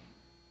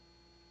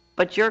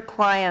 But your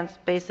clients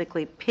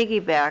basically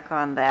piggyback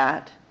on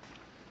that.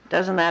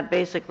 Doesn't that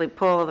basically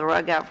pull the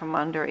rug out from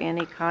under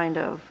any kind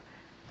of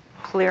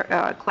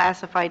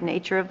classified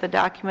nature of the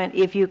document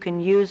if you can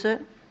use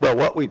it? Well,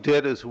 what we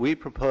did is we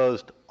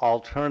proposed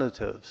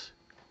alternatives,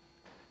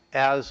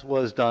 as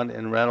was done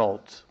in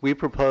Reynolds. We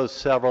proposed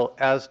several,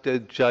 as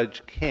did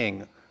Judge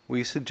King.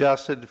 We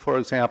suggested, for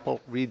example,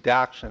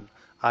 redaction.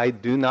 I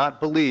do not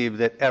believe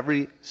that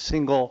every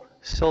single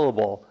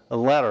syllable, a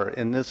letter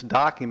in this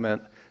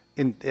document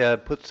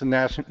puts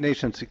the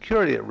nation's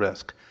security at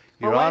risk.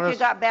 Well, what if you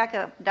got back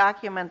a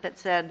document that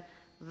said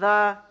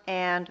the,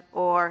 and,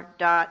 or,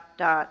 dot,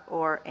 dot,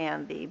 or,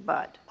 and, the,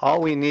 but? All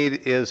we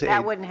need is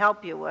that wouldn't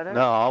help you, would it?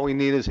 No, all we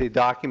need is a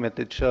document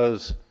that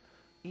shows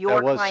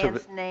your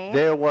client's name?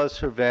 There was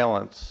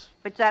surveillance.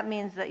 But that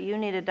means that you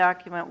need a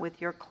document with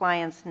your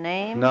client's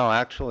name? No,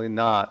 actually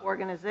not.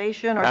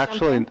 Organization or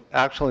something?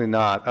 Actually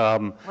not.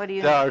 What do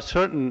you There are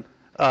certain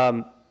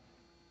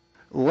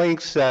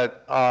links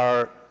that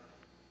are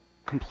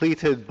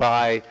completed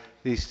by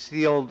the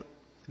sealed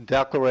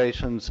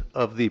declarations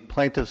of the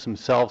plaintiffs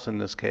themselves in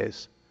this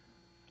case,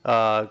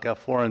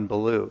 Gafour and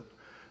Ballou.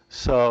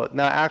 So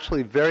now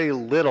actually very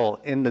little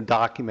in the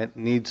document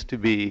needs to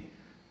be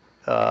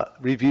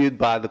reviewed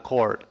by the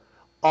court.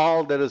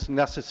 All that is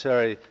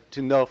necessary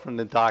to know from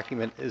the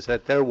document is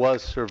that there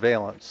was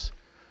surveillance.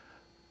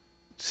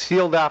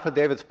 Sealed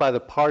affidavits by the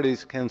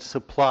parties can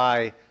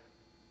supply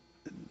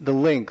the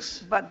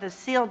links. But the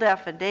sealed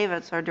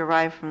affidavits are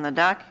derived from the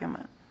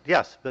document.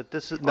 Yes, but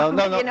this is, no, You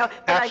know, but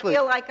actually, I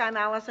feel like I'm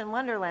Alice in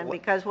Wonderland,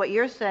 because what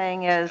you're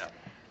saying is,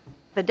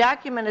 the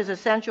document is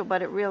essential,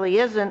 but it really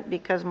isn't,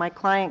 because my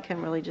client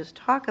can really just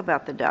talk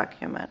about the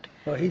document.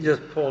 Well, he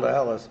just pulled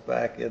Alice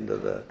back into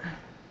the,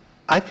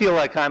 I feel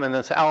like I'm in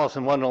this Alice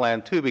in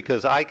Wonderland too,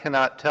 because I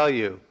cannot tell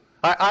you.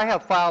 I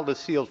have filed a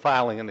sealed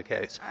filing in the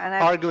case, And I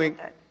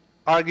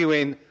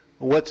arguing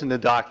what's in the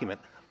document.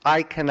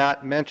 I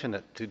cannot mention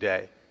it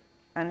today,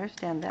 I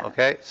understand that.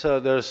 okay?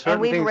 So there's certain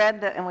And we've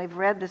things.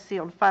 read the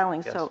sealed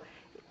filing, Yes. so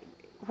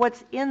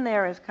what's in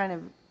there is kind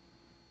of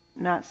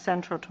not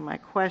central to my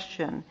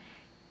question.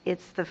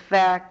 It's the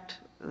fact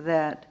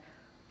that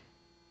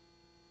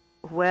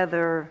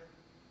whether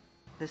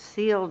the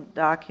sealed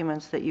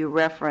documents that you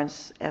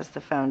reference as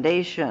the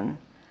foundation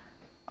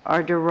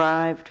are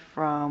derived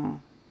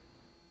from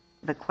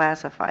the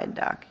classified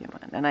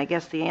document. And I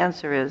guess the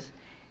answer is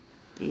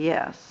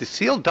yes. The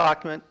sealed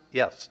document,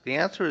 yes. The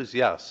answer is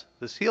yes.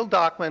 The sealed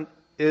document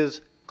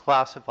is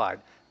classified.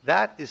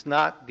 That is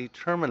not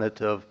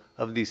determinative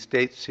of the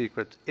state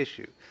secrets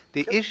issue.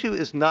 The issue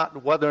is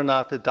not whether or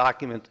not the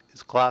document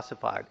is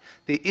classified.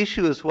 The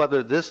issue is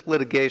whether this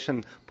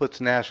litigation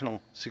puts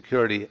national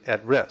security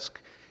at risk.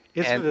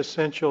 Is And- it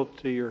essential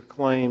to your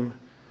claim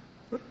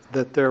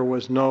that there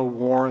was no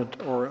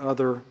warrant or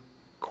other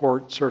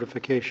court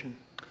certification?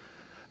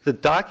 The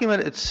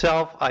document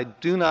itself, I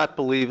do not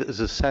believe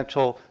is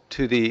essential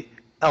to the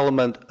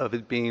element of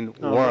it being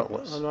No,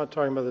 warrantless. I'm not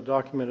talking about the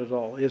document at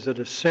all. Is it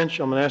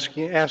essential? I'm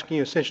asking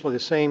you essentially the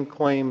same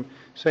claim,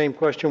 same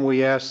question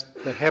we asked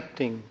the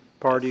Hepting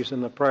parties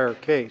in the prior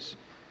case.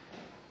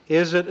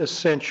 Is it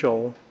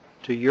essential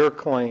to your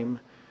claim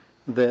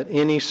that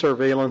any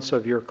surveillance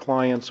of your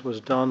clients was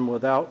done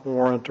without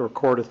warrant or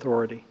court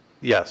authority?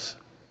 Yes.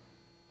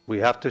 We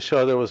have to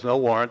show there was no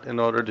warrant in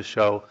order to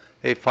show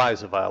a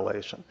FISA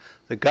violation.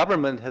 The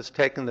government has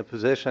taken the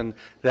position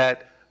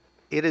that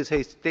it is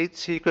a state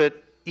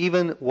secret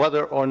even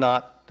whether or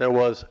not there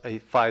was a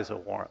FISA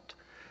warrant.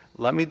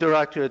 Let me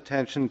direct your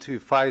attention to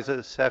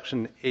FISA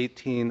section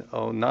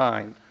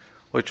 1809,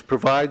 which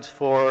provides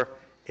for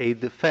a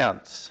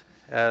defense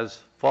as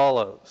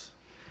follows.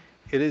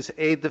 It is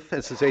a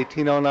defense, this is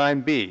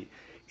 1809B.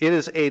 It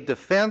is a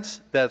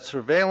defense that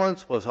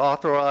surveillance was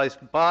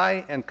authorized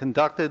by and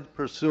conducted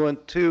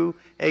pursuant to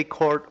a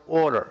court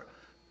order.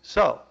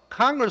 So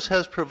Congress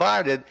has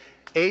provided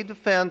a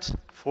defense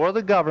for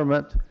the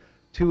government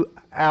to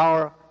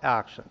our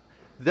action.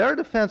 Their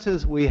defense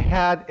is we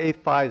had a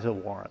FISA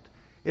warrant.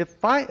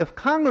 If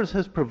Congress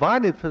has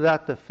provided for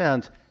that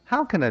defense,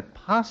 how can it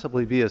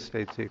possibly be a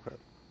state secret?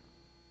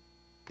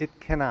 It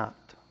cannot.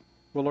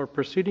 Well, are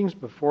proceedings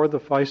before the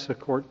FISA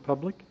court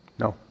public?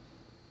 No.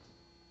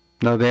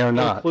 No, they are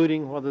not.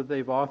 Including whether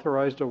they've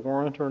authorized a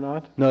warrant or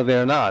not? No, they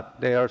are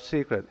not. They are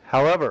secret.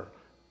 However,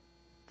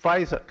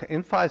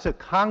 in FISA,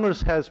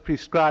 Congress has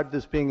prescribed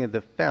this being a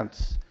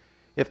defense.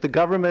 If the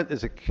government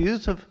is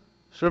accused of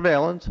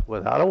surveillance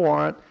without a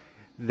warrant,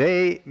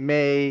 they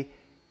may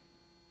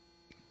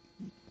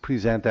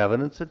present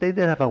evidence that they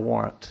did have a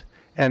warrant.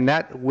 And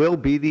that will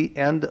be the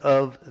end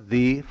of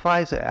the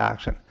FISA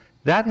action.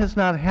 That has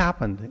not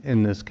happened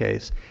in this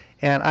case.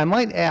 And I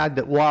might add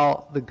that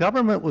while the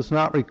government was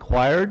not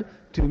required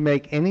to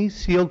make any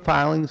sealed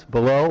filings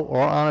below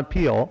or on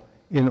appeal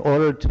in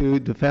order to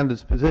defend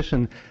its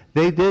position,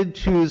 they did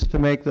choose to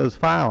make those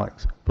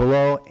filings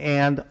below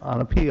and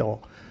on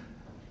appeal.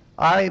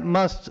 I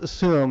must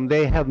assume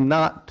they have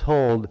not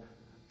told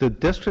the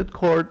district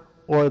court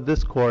or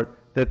this court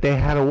that they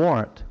had a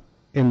warrant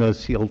in those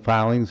sealed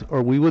filings,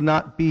 or we would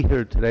not be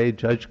here today.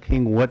 Judge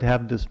King would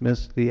have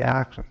dismissed the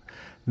action.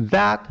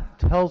 That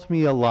tells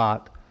me a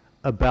lot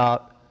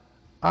about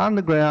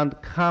on-the-ground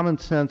common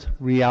sense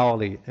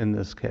reality in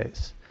this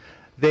case.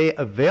 They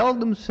availed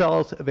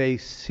themselves of a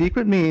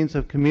secret means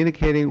of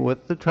communicating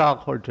with the trial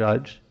court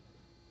judge.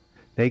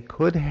 They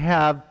could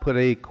have put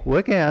a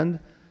quick end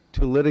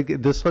to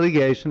this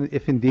litigation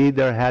if indeed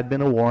there had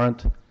been a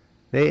warrant.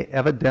 They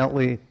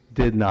evidently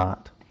did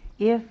not.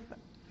 If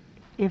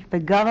the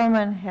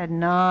government had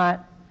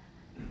not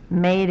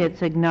made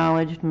its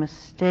acknowledged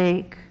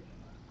mistake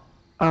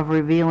of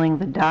revealing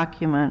the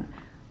document,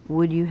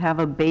 would you have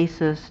a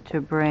basis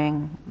to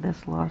bring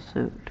this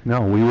lawsuit?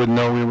 No, we wouldn't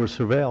know we were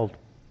surveilled.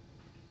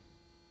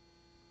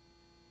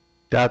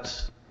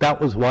 That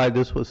was why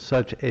this was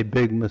such a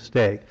big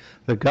mistake.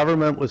 The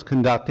government was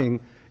conducting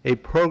a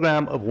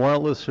program of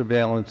warrantless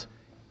surveillance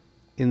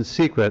in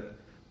secret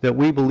that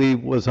we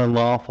believe was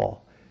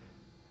unlawful.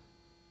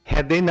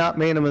 Had they not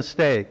made a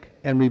mistake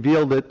and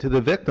revealed it to the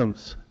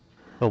victims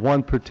of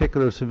one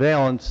particular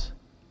surveillance,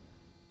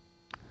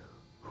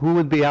 who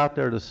would be out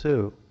there to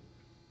sue?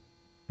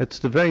 It's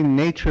the very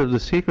nature of the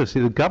secrecy.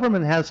 The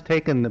government has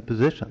taken the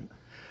position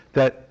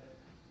that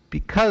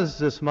because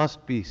this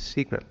must be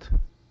secret,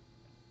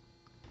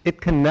 it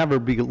can never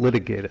be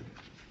litigated.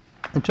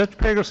 And Judge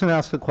Pregerson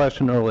asked a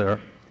question earlier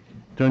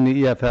during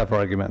the EFF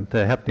argument, the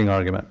Hepting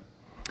argument.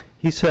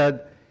 He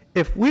said,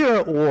 if we are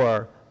at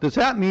war, does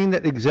that mean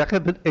that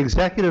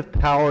executive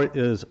power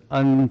is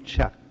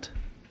unchecked?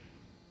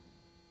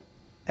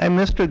 And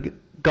Mr.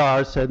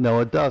 Gar said, no,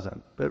 it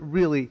doesn't. But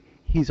really,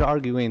 he's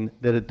arguing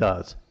that it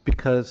does,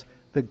 because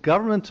the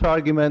government's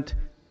argument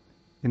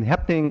in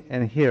Hepting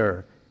and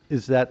here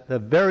is that the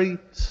very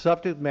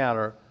subject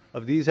matter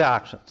of these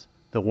actions,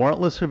 the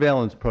warrantless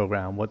surveillance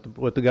program,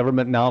 what the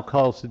government now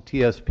calls the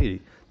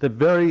TSP, the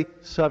very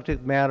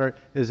subject matter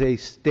is a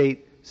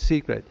state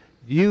secret.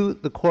 You,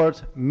 the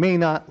courts, may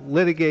not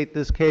litigate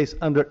this case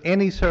under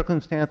any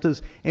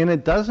circumstances, and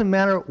it doesn't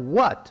matter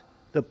what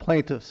the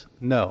plaintiffs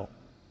know.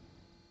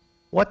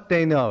 What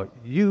they know,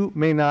 you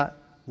may not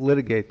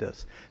litigate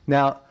this.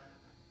 Now,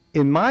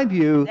 in my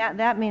view...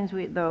 That means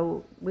we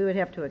would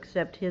have to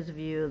accept his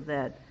view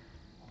that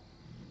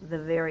the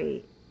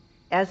very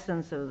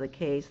essence of the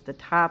case, the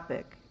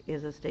topic,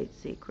 is a state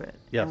secret.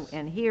 Yes.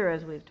 And here,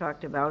 as we've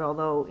talked about,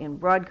 although in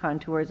broad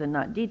contours and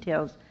not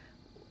details,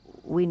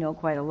 we know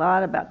quite a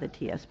lot about the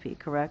TSP,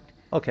 correct?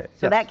 Okay.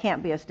 So yes. that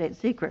can't be a state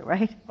secret,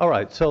 right? All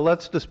right, so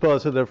let's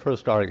dispose of their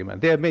first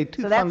argument. They have made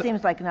two... So that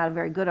seems like not a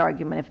very good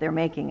argument if they're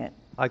making it.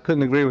 I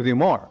couldn't agree with you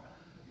more.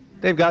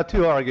 They've got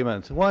two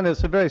arguments. One is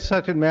the very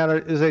subject matter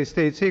is a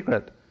state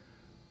secret.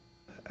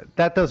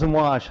 That doesn't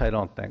wash, I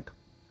don't think.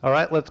 All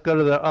right, let's go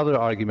to the other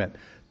argument.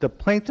 The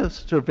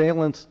plaintiff's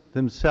surveillance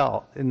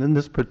themselves, and in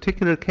this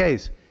particular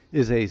case,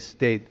 is a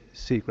state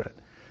secret.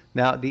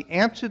 Now, the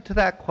answer to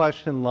that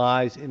question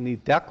lies in the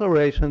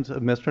declarations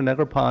of Mr.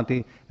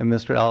 Negroponte and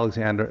Mr.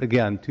 Alexander,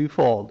 again,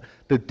 twofold.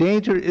 The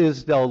danger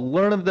is they'll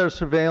learn of their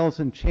surveillance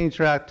and change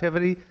their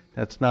activity.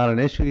 That's not an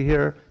issue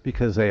here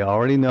because they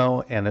already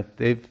know, and if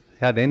they've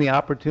had any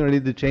opportunity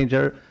to change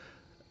their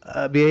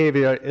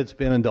behavior, it's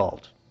been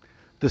indulged.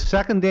 The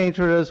second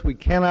danger is we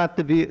cannot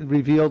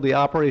reveal the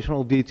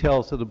operational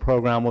details of the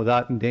program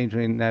without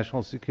endangering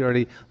national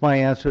security. My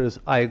answer is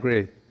I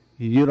agree.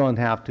 You don't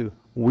have to.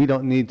 We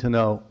don't need to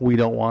know. We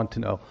don't want to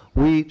know.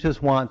 We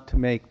just want to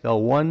make the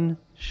one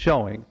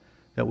showing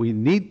that we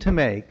need to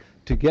make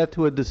to get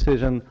to a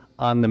decision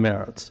on the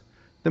merits.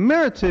 The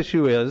merits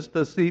issue is,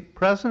 does the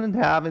President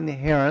have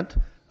inherent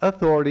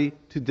authority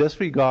to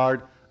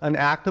disregard an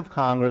act of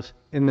Congress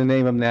in the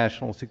name of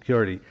national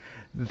security?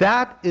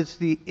 That is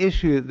the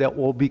issue that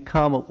will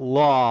become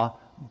law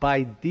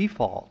by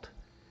default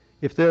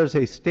if there's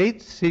a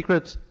state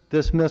secrets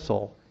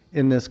dismissal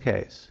in this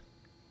case.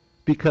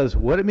 Because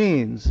what it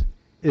means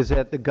is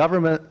that the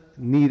government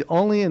need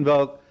only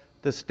invoke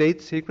the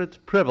state secrets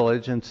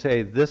privilege and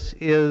say this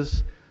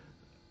is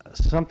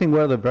something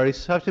where the very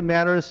subject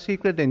matter is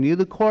secret and you,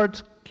 the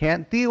courts,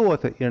 can't deal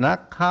with it. You're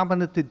not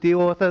competent to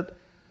deal with it.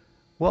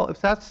 Well, if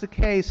that's the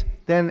case,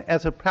 then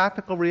as a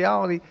practical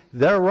reality,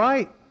 they're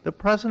right. The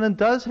President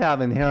does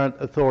have inherent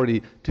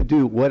authority to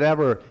do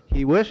whatever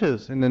he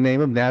wishes in the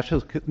name of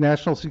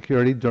national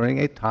security during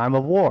a time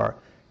of war.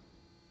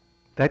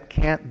 That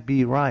can't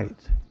be right.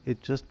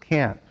 It just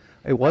can't.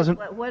 It wasn't...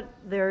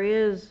 There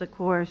is, of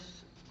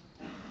course,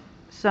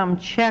 some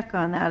check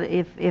on that.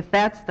 If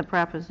that's the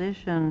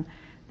proposition,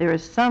 there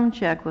is some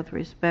check with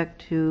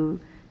respect to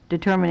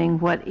determining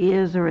what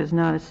is or is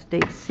not a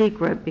state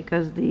secret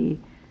because the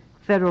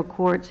federal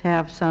courts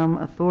have some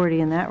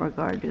authority in that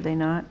regard, do they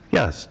not?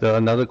 Yes.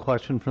 Another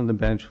question from the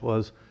bench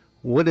was,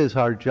 what is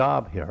our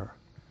job here?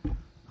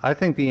 I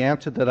think the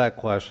answer to that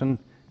question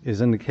is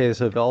in the case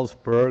of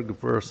Ellsberg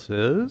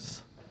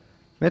versus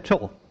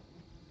Mitchell,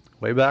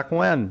 way back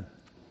when.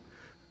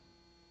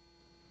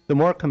 The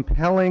more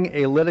compelling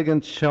a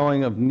litigant's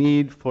showing of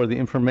need for the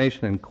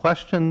information in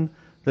question,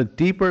 the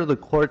deeper the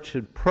court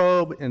should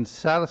probe in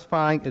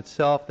satisfying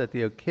itself that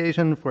the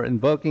occasion for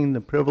invoking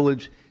the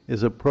privilege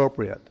is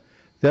appropriate.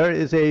 There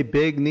is a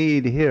big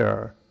need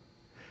here,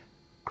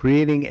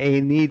 creating a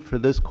need for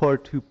this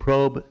court to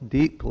probe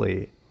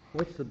deeply.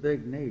 What's the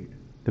big need?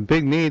 The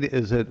big need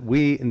is that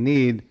we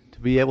need to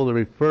be able to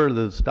refer to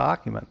this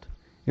document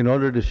in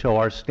order to show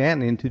our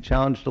standing to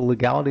challenge the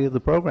legality of the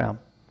program.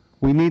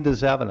 We need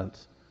this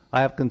evidence.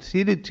 I have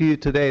conceded to you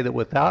today that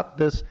without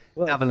this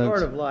evidence... Well, it's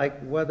sort of like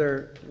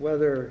whether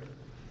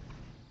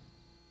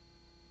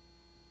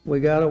we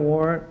got a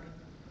warrant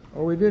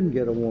or we didn't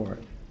get a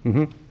warrant.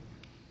 Mm-hmm.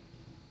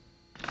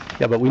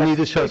 Yeah, but we need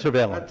to show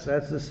surveillance.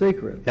 That's the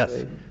secret. Yes,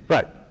 see?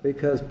 right.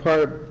 Because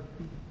part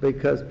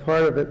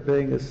of it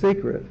being a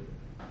secret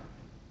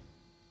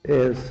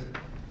is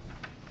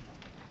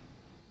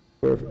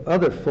for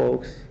other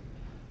folks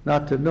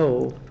not to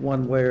know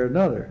one way or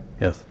another.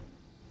 Yes.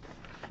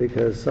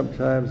 Because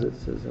sometimes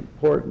it's as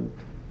important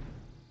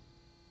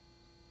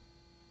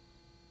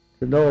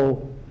to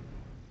know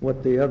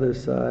what the other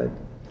side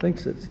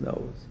thinks it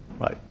knows.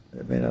 Right.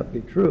 It may not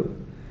be true.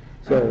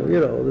 So, you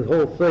know, the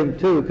whole thing,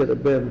 too, could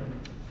have been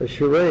a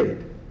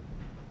charade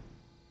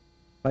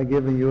by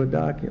giving you a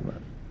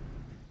document.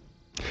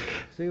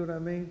 See what I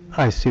mean?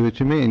 I see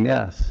what you mean,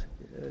 yes.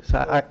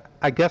 So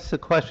I guess the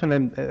question,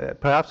 and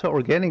perhaps what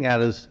we're getting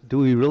at is, do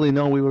we really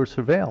know we were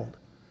surveilled?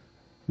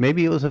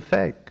 Maybe it was a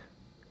fake.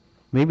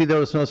 Maybe there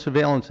was no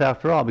surveillance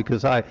after all,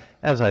 because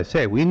as I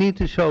say, we need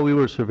to show we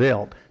were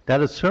surveilled.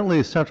 That is certainly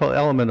a central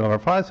element of our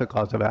FISA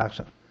cause of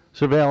action.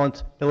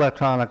 Surveillance,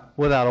 electronic,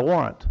 without a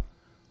warrant.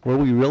 Were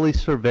we really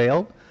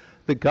surveilled?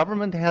 The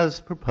government has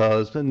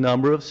proposed a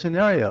number of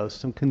scenarios,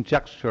 some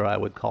conjecture I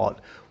would call it.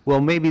 Well,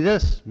 maybe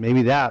this,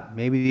 maybe that,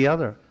 maybe the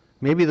other.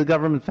 Maybe the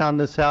government found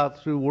this out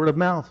through word of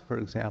mouth, for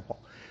example.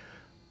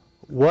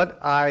 What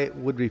I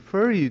would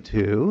refer you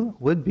to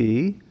would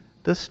be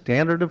the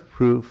standard of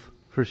proof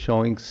for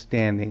showing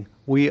standing.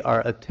 We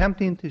are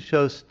attempting to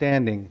show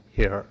standing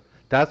here.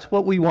 That's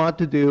what we want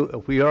to do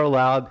if we are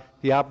allowed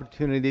the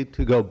opportunity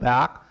to go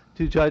back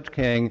to Judge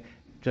King,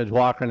 Judge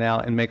Walker now,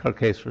 and make our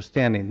case for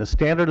standing. The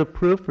standard of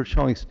proof for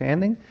showing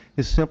standing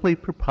is simply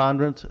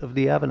preponderance of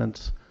the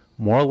evidence,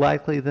 more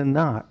likely than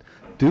not.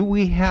 Do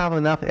we have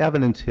enough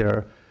evidence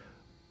here,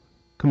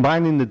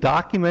 combining the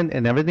document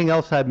and everything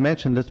else I've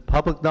mentioned that's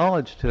public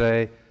knowledge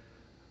today,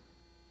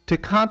 to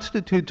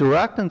constitute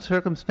direct and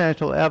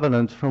circumstantial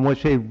evidence from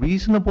which a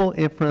reasonable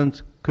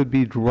inference could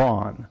be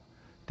drawn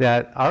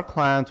that our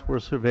clients were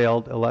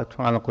surveilled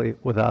electronically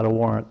without a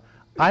warrant?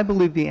 I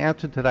believe the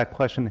answer to that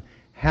question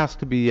has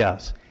to be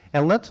yes.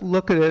 And let's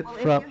look at it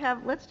from...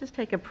 Let's just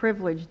take a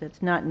privilege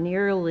that's not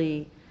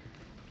nearly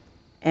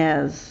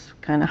as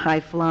kind of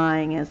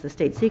high-flying as the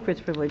state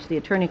secrets privilege, the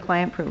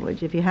attorney-client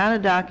privilege. If you had a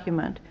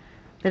document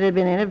that had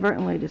been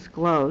inadvertently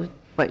disclosed,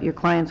 but your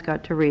clients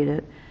got to read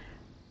it,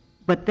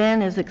 but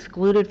then is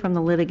excluded from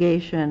the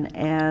litigation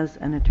as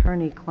an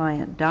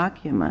attorney-client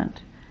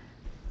document,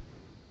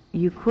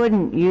 you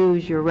couldn't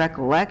use your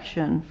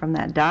recollection from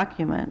that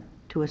document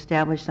to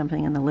establish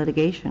something in the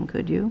litigation,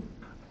 could you?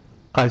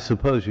 I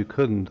suppose you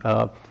couldn't.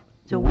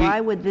 So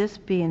why would this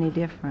be any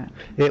different?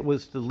 It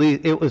was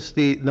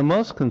the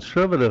most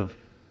conservative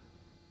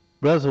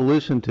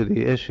resolution to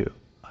the issue,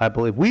 I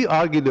believe. We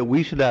argued that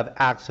we should have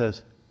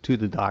access to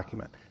the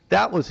document.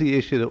 That was the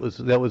issue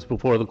that was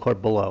before the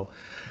court below.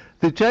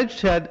 The judge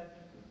said,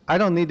 I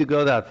don't need to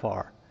go that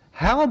far.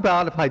 How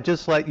about if I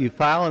just let you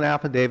file an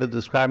affidavit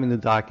describing the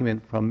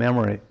document from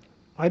memory?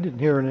 I didn't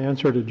hear an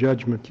answer to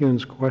Judge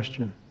McKeown's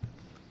question.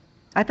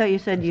 I thought you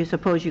said you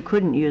suppose you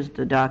couldn't use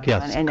the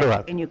document. Yes,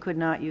 correct. And you could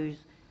not use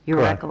your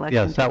Correct.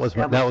 recollection. Yes, that was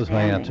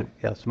my answer.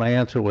 Yes, my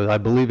answer was, I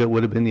believe it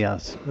would have been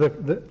yes.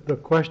 The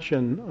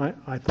question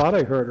I thought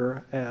I heard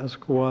her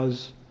ask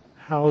was,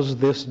 how's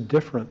this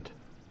different?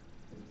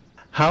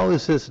 How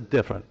is this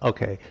different?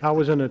 Okay. How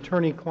is an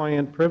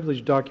attorney-client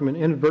privilege document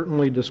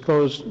inadvertently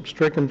disclosed,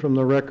 stricken from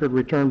the record,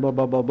 returned, blah,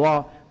 blah, blah,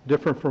 blah,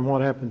 different from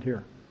what happened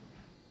here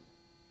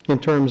in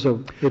terms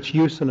of its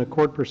use in a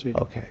court proceeding?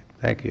 Okay,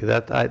 thank you.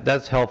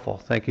 That's helpful.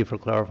 Thank you for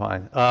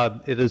clarifying.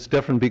 It is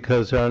different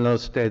because there are no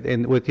state,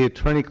 and with the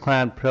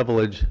attorney-client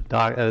privilege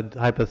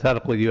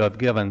hypothetical you have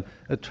given,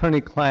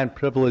 attorney-client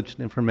privileged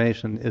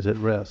information is at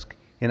risk.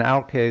 In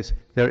our case,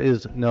 there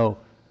is no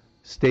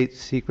state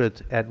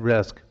secrets at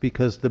risk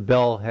because the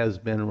bell has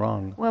been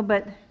rung. Well,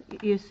 but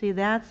you see,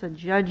 that's a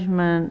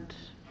judgment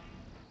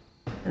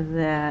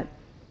that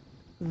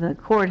the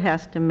court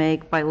has to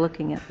make by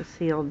looking at the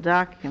sealed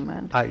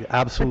document.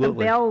 Absolutely. But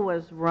the bell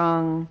was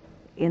rung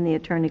in the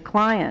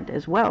attorney-client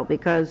as well,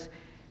 because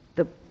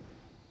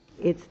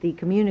it's the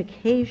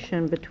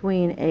communication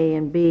between A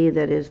and B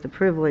that is the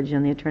privilege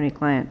in the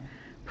attorney-client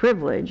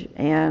privilege.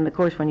 And of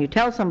course, when you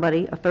tell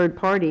somebody, a third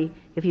party,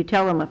 if you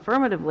tell them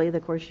affirmatively,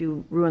 of course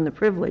you ruin the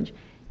privilege.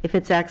 If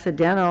it's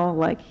accidental,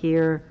 like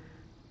here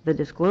the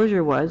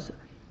disclosure was,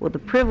 well, the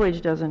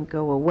privilege doesn't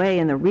go away,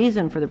 and the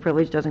reason for the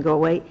privilege doesn't go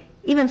away,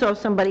 even so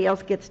somebody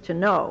else gets to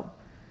know.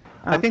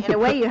 In a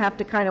way, you have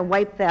to kind of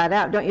wipe that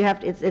out. Don't you have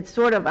to? It's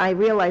sort of, I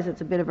realize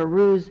it's a bit of a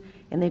ruse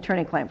in the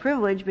attorney-client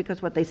privilege,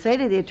 because what they say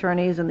to the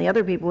attorneys and the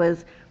other people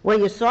is, well,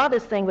 you saw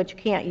this thing, but you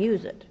can't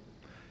use it.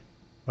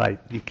 Right,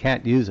 you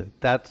can't use it.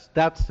 That's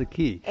the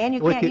key. And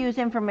you can't use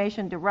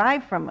information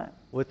derived from it.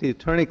 With the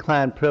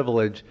attorney-client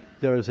privilege,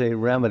 there is a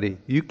remedy.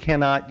 You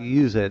cannot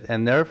use it,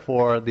 and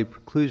therefore the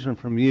preclusion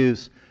from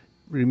use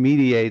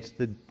remediates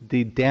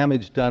the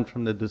damage done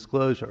from the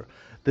disclosure.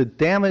 The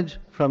damage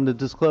from the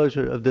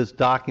disclosure of this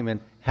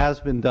document has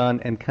been done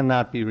and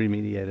cannot be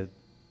remediated.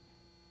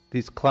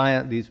 These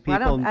people...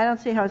 Well, I don't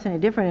see how it's any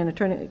different in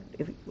attorney,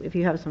 if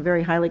you have some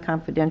very highly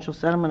confidential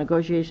settlement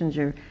negotiations,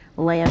 you're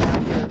laying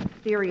out your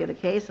theory of the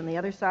case, and the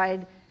other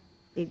side,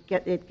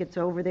 it gets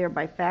over there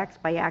by fax,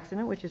 by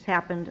accident, which has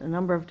happened a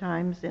number of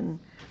times in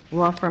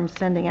law firms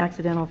sending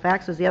accidental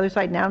faxes. The other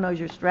side now knows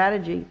your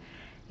strategy.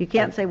 You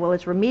can't say, well,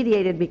 it's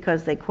remediated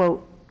because they,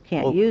 quote,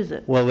 can't use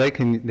it. Well, they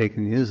can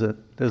use it.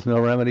 There's no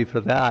remedy for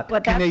that.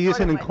 But can they use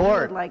it in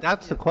court? Like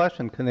that's the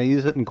question. Can they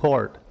use it in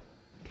court?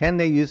 Can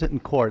they use it in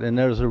court? And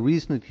there's a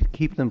reason to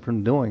keep them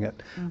from doing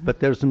it. Mm-hmm. But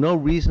there's no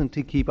reason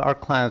to keep our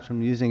clients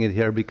from using it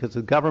here, because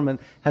the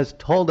government has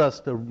told us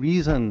the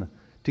reason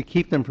to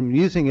keep them from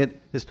using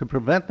it is to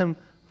prevent them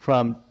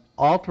from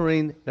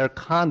altering their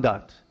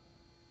conduct.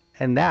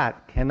 And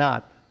that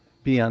cannot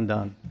be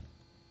undone.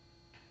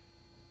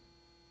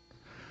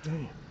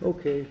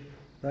 Okay,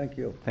 thank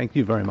you. Thank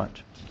you very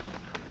much.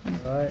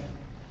 All right,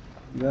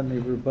 you got any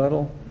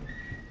rebuttal?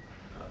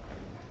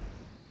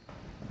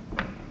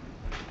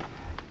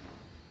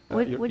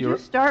 Would you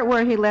start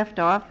where he left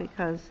off?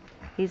 Because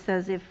he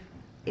says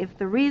if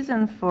the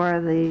reason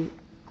for the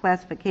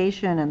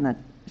classification and the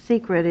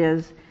secret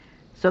is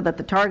so that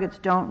the targets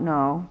don't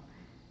know,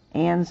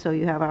 and so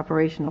you have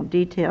operational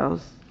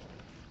details.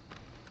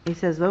 He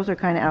says those are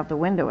kind of out the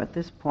window at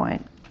this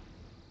point.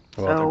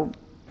 So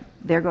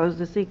there goes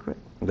the secret.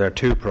 There are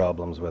two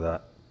problems with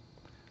that.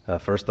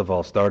 First of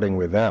all, starting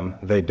with them,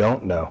 they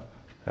don't know.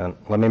 And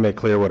let me make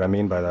clear what I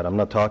mean by that. I'm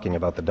not talking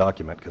about the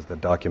document, because the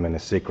document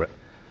is secret.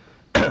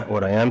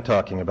 What I am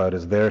talking about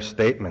is their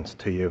statements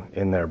to you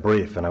in their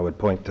brief, and I would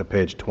point to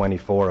page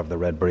 24 of the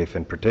red brief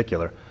in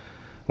particular,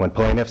 when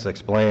plaintiffs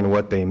explain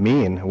what they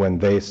mean when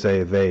they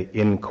say they,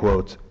 in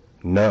quotes,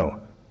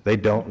 know. They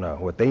don't know.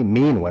 What they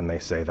mean when they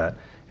say that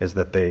is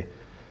that they,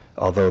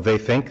 although they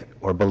think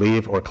or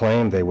believe or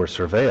claim they were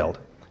surveilled,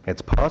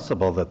 it's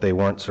possible that they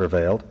weren't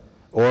surveilled,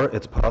 or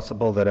it's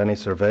possible that any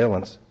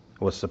surveillance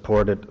was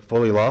supported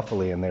fully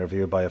lawfully in their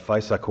view by a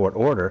FISA court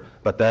order,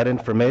 but that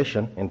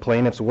information, in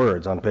plaintiff's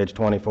words on page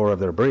 24 of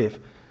their brief,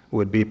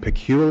 would be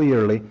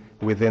peculiarly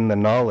within the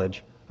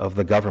knowledge of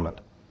the government.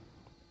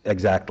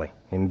 Exactly,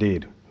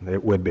 indeed,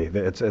 it would be.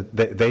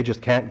 They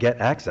just can't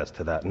get access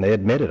to that, and they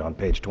admit it on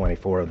page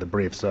 24 of the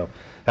brief. So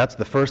that's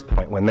the first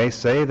point. When they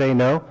say they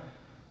know,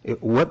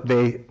 what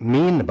they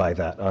mean by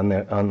that on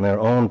their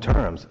own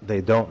terms, they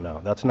don't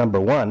know. That's number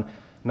one.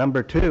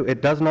 Number two,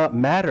 it does not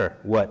matter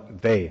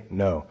what they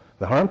know.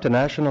 The harm to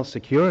national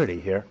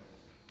security here,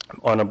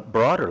 on a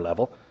broader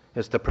level,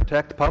 is to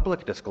protect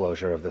public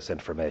disclosure of this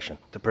information,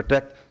 to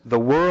protect the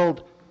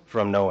world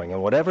from knowing.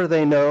 And whatever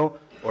they know,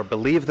 or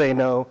believe they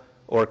know,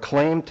 or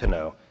claim to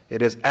know,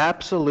 it is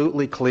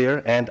absolutely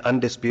clear and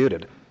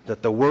undisputed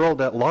that the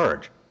world at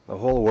large, the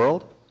whole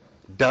world,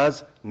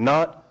 does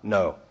not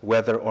know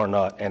whether or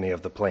not any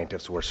of the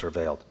plaintiffs were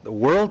surveilled. The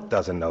world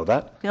doesn't know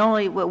that.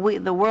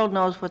 The world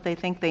knows what they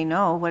think they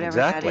know, whatever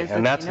that is.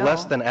 And that's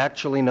less than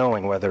actually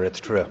knowing whether it's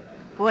true.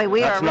 Boy,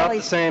 we That's are not really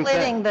the same thing.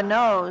 splitting the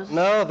nose.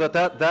 No,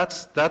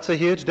 that's a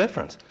huge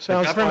difference.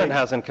 Sounds the government like-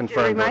 hasn't It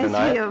confirmed or reminds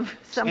denied. me of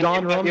some.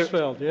 Don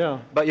Rumsfeld, yeah.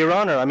 But Your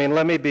Honor, I mean,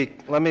 let me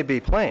be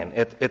plain.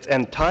 It's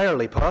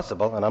entirely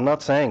possible, and I'm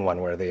not saying one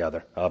way or the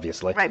other,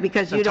 obviously. Right,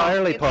 because It's you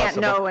entirely can't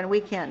possible. know and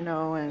we can't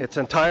know. And It's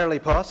entirely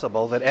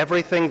possible that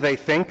everything they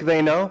think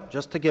they know,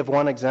 just to give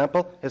one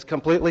example, is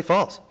completely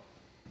false.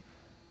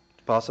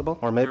 It's possible,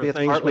 or maybe it's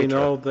There are things partly we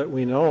know true. that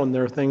we know, and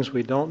there are things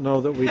we don't know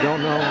that we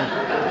don't know.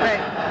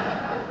 right.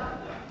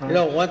 You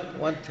know,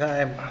 one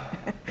time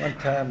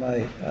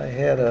I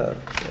had a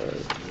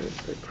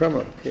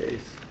criminal case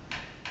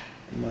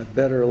in my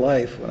better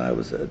life when I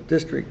was a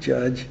district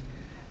judge,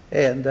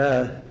 and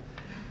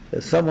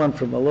someone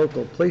from a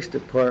local police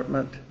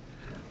department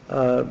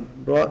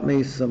brought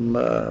me some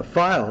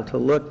file to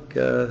look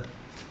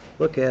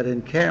at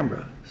in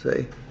camera,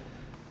 see?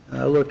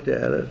 And I looked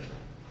at it.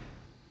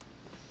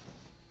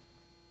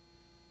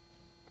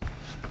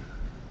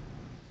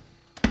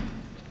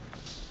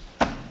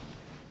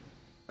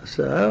 I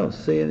said, I don't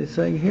see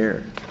anything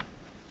here.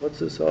 What's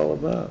this all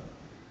about?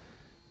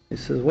 He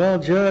says, well,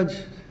 Judge,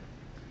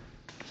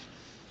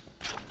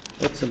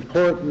 what's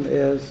important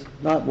is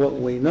not what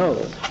we know,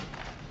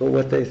 but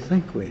what they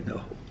think we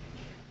know.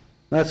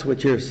 That's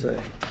what you're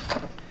saying.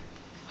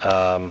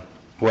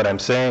 What I'm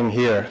saying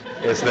here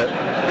is that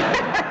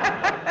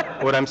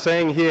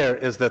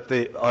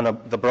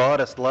the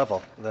broadest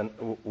level,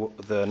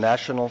 the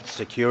national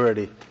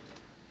security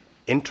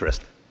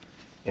interest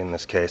in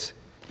this case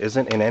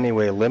isn't in any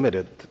way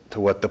limited to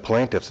what the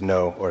plaintiffs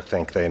know or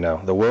think they know.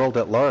 The world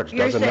at large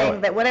You're doesn't know saying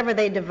it. that whatever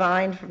they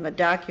divined from the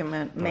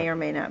document may or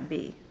may not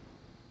be.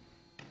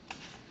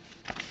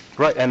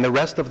 Right, and the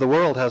rest of the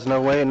world has no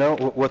way to know.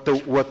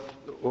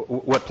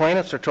 What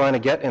plaintiffs are trying to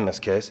get in this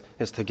case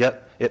is to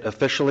get it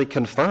officially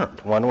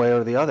confirmed, one way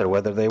or the other,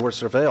 whether they were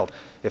surveilled.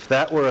 If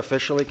that were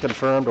officially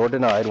confirmed or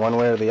denied, one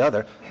way or the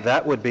other,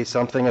 that would be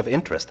something of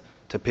interest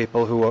to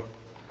people who are,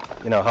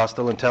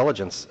 hostile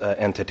intelligence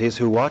entities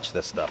who watch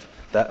this stuff.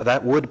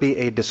 That would be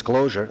a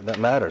disclosure that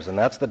matters, and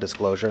that's the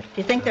disclosure. Do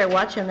you think they're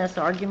watching this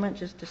argument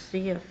just to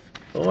see if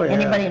Oh, yeah.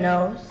 anybody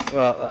knows?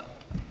 Well,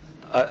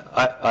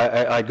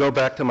 I go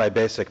back to my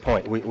basic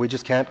point. We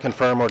just can't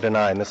confirm or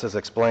deny, and this is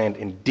explained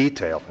in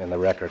detail in the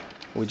record.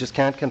 We just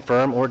can't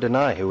confirm or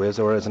deny who is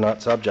or is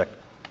not subject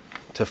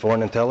to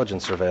foreign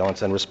intelligence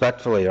surveillance, and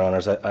respectfully, Your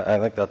Honors, I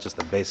think that's just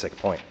a basic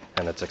point,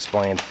 and it's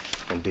explained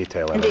in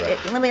detail in And the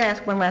record. let me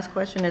ask one last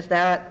question. Is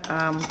that,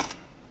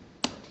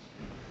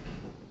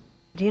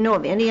 do you know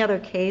of any other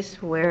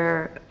case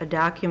where a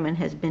document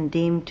has been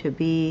deemed to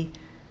be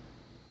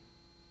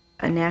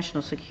a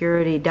national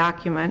security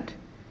document,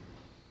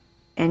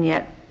 and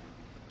yet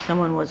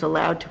someone was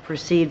allowed to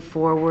proceed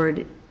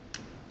forward,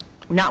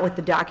 not with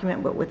the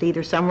document, but with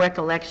either some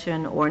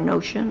recollection or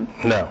notion?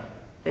 No.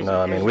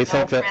 No, I mean, we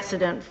think that...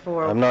 Precedent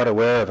for... I'm not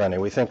aware of any.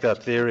 We think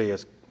that theory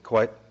is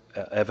quite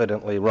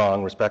evidently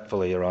wrong,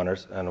 respectfully, Your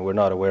Honors, and we're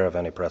not aware of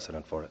any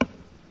precedent for it.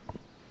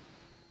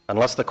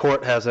 Unless the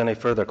court has any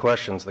further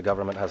questions, the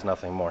government has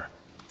nothing more.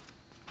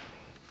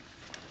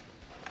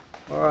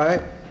 All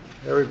right,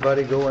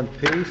 everybody go in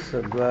peace,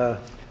 and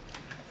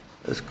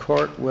this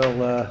court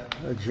will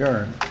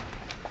adjourn.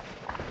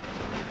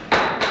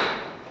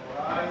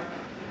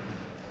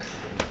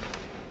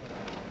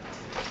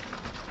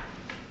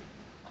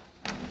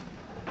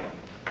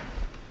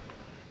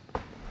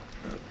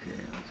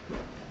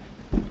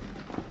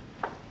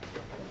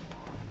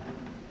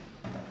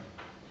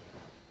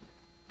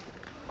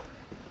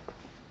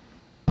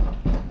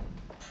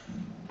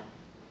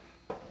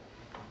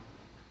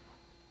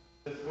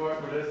 This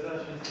court for this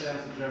session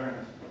stands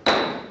adjourned.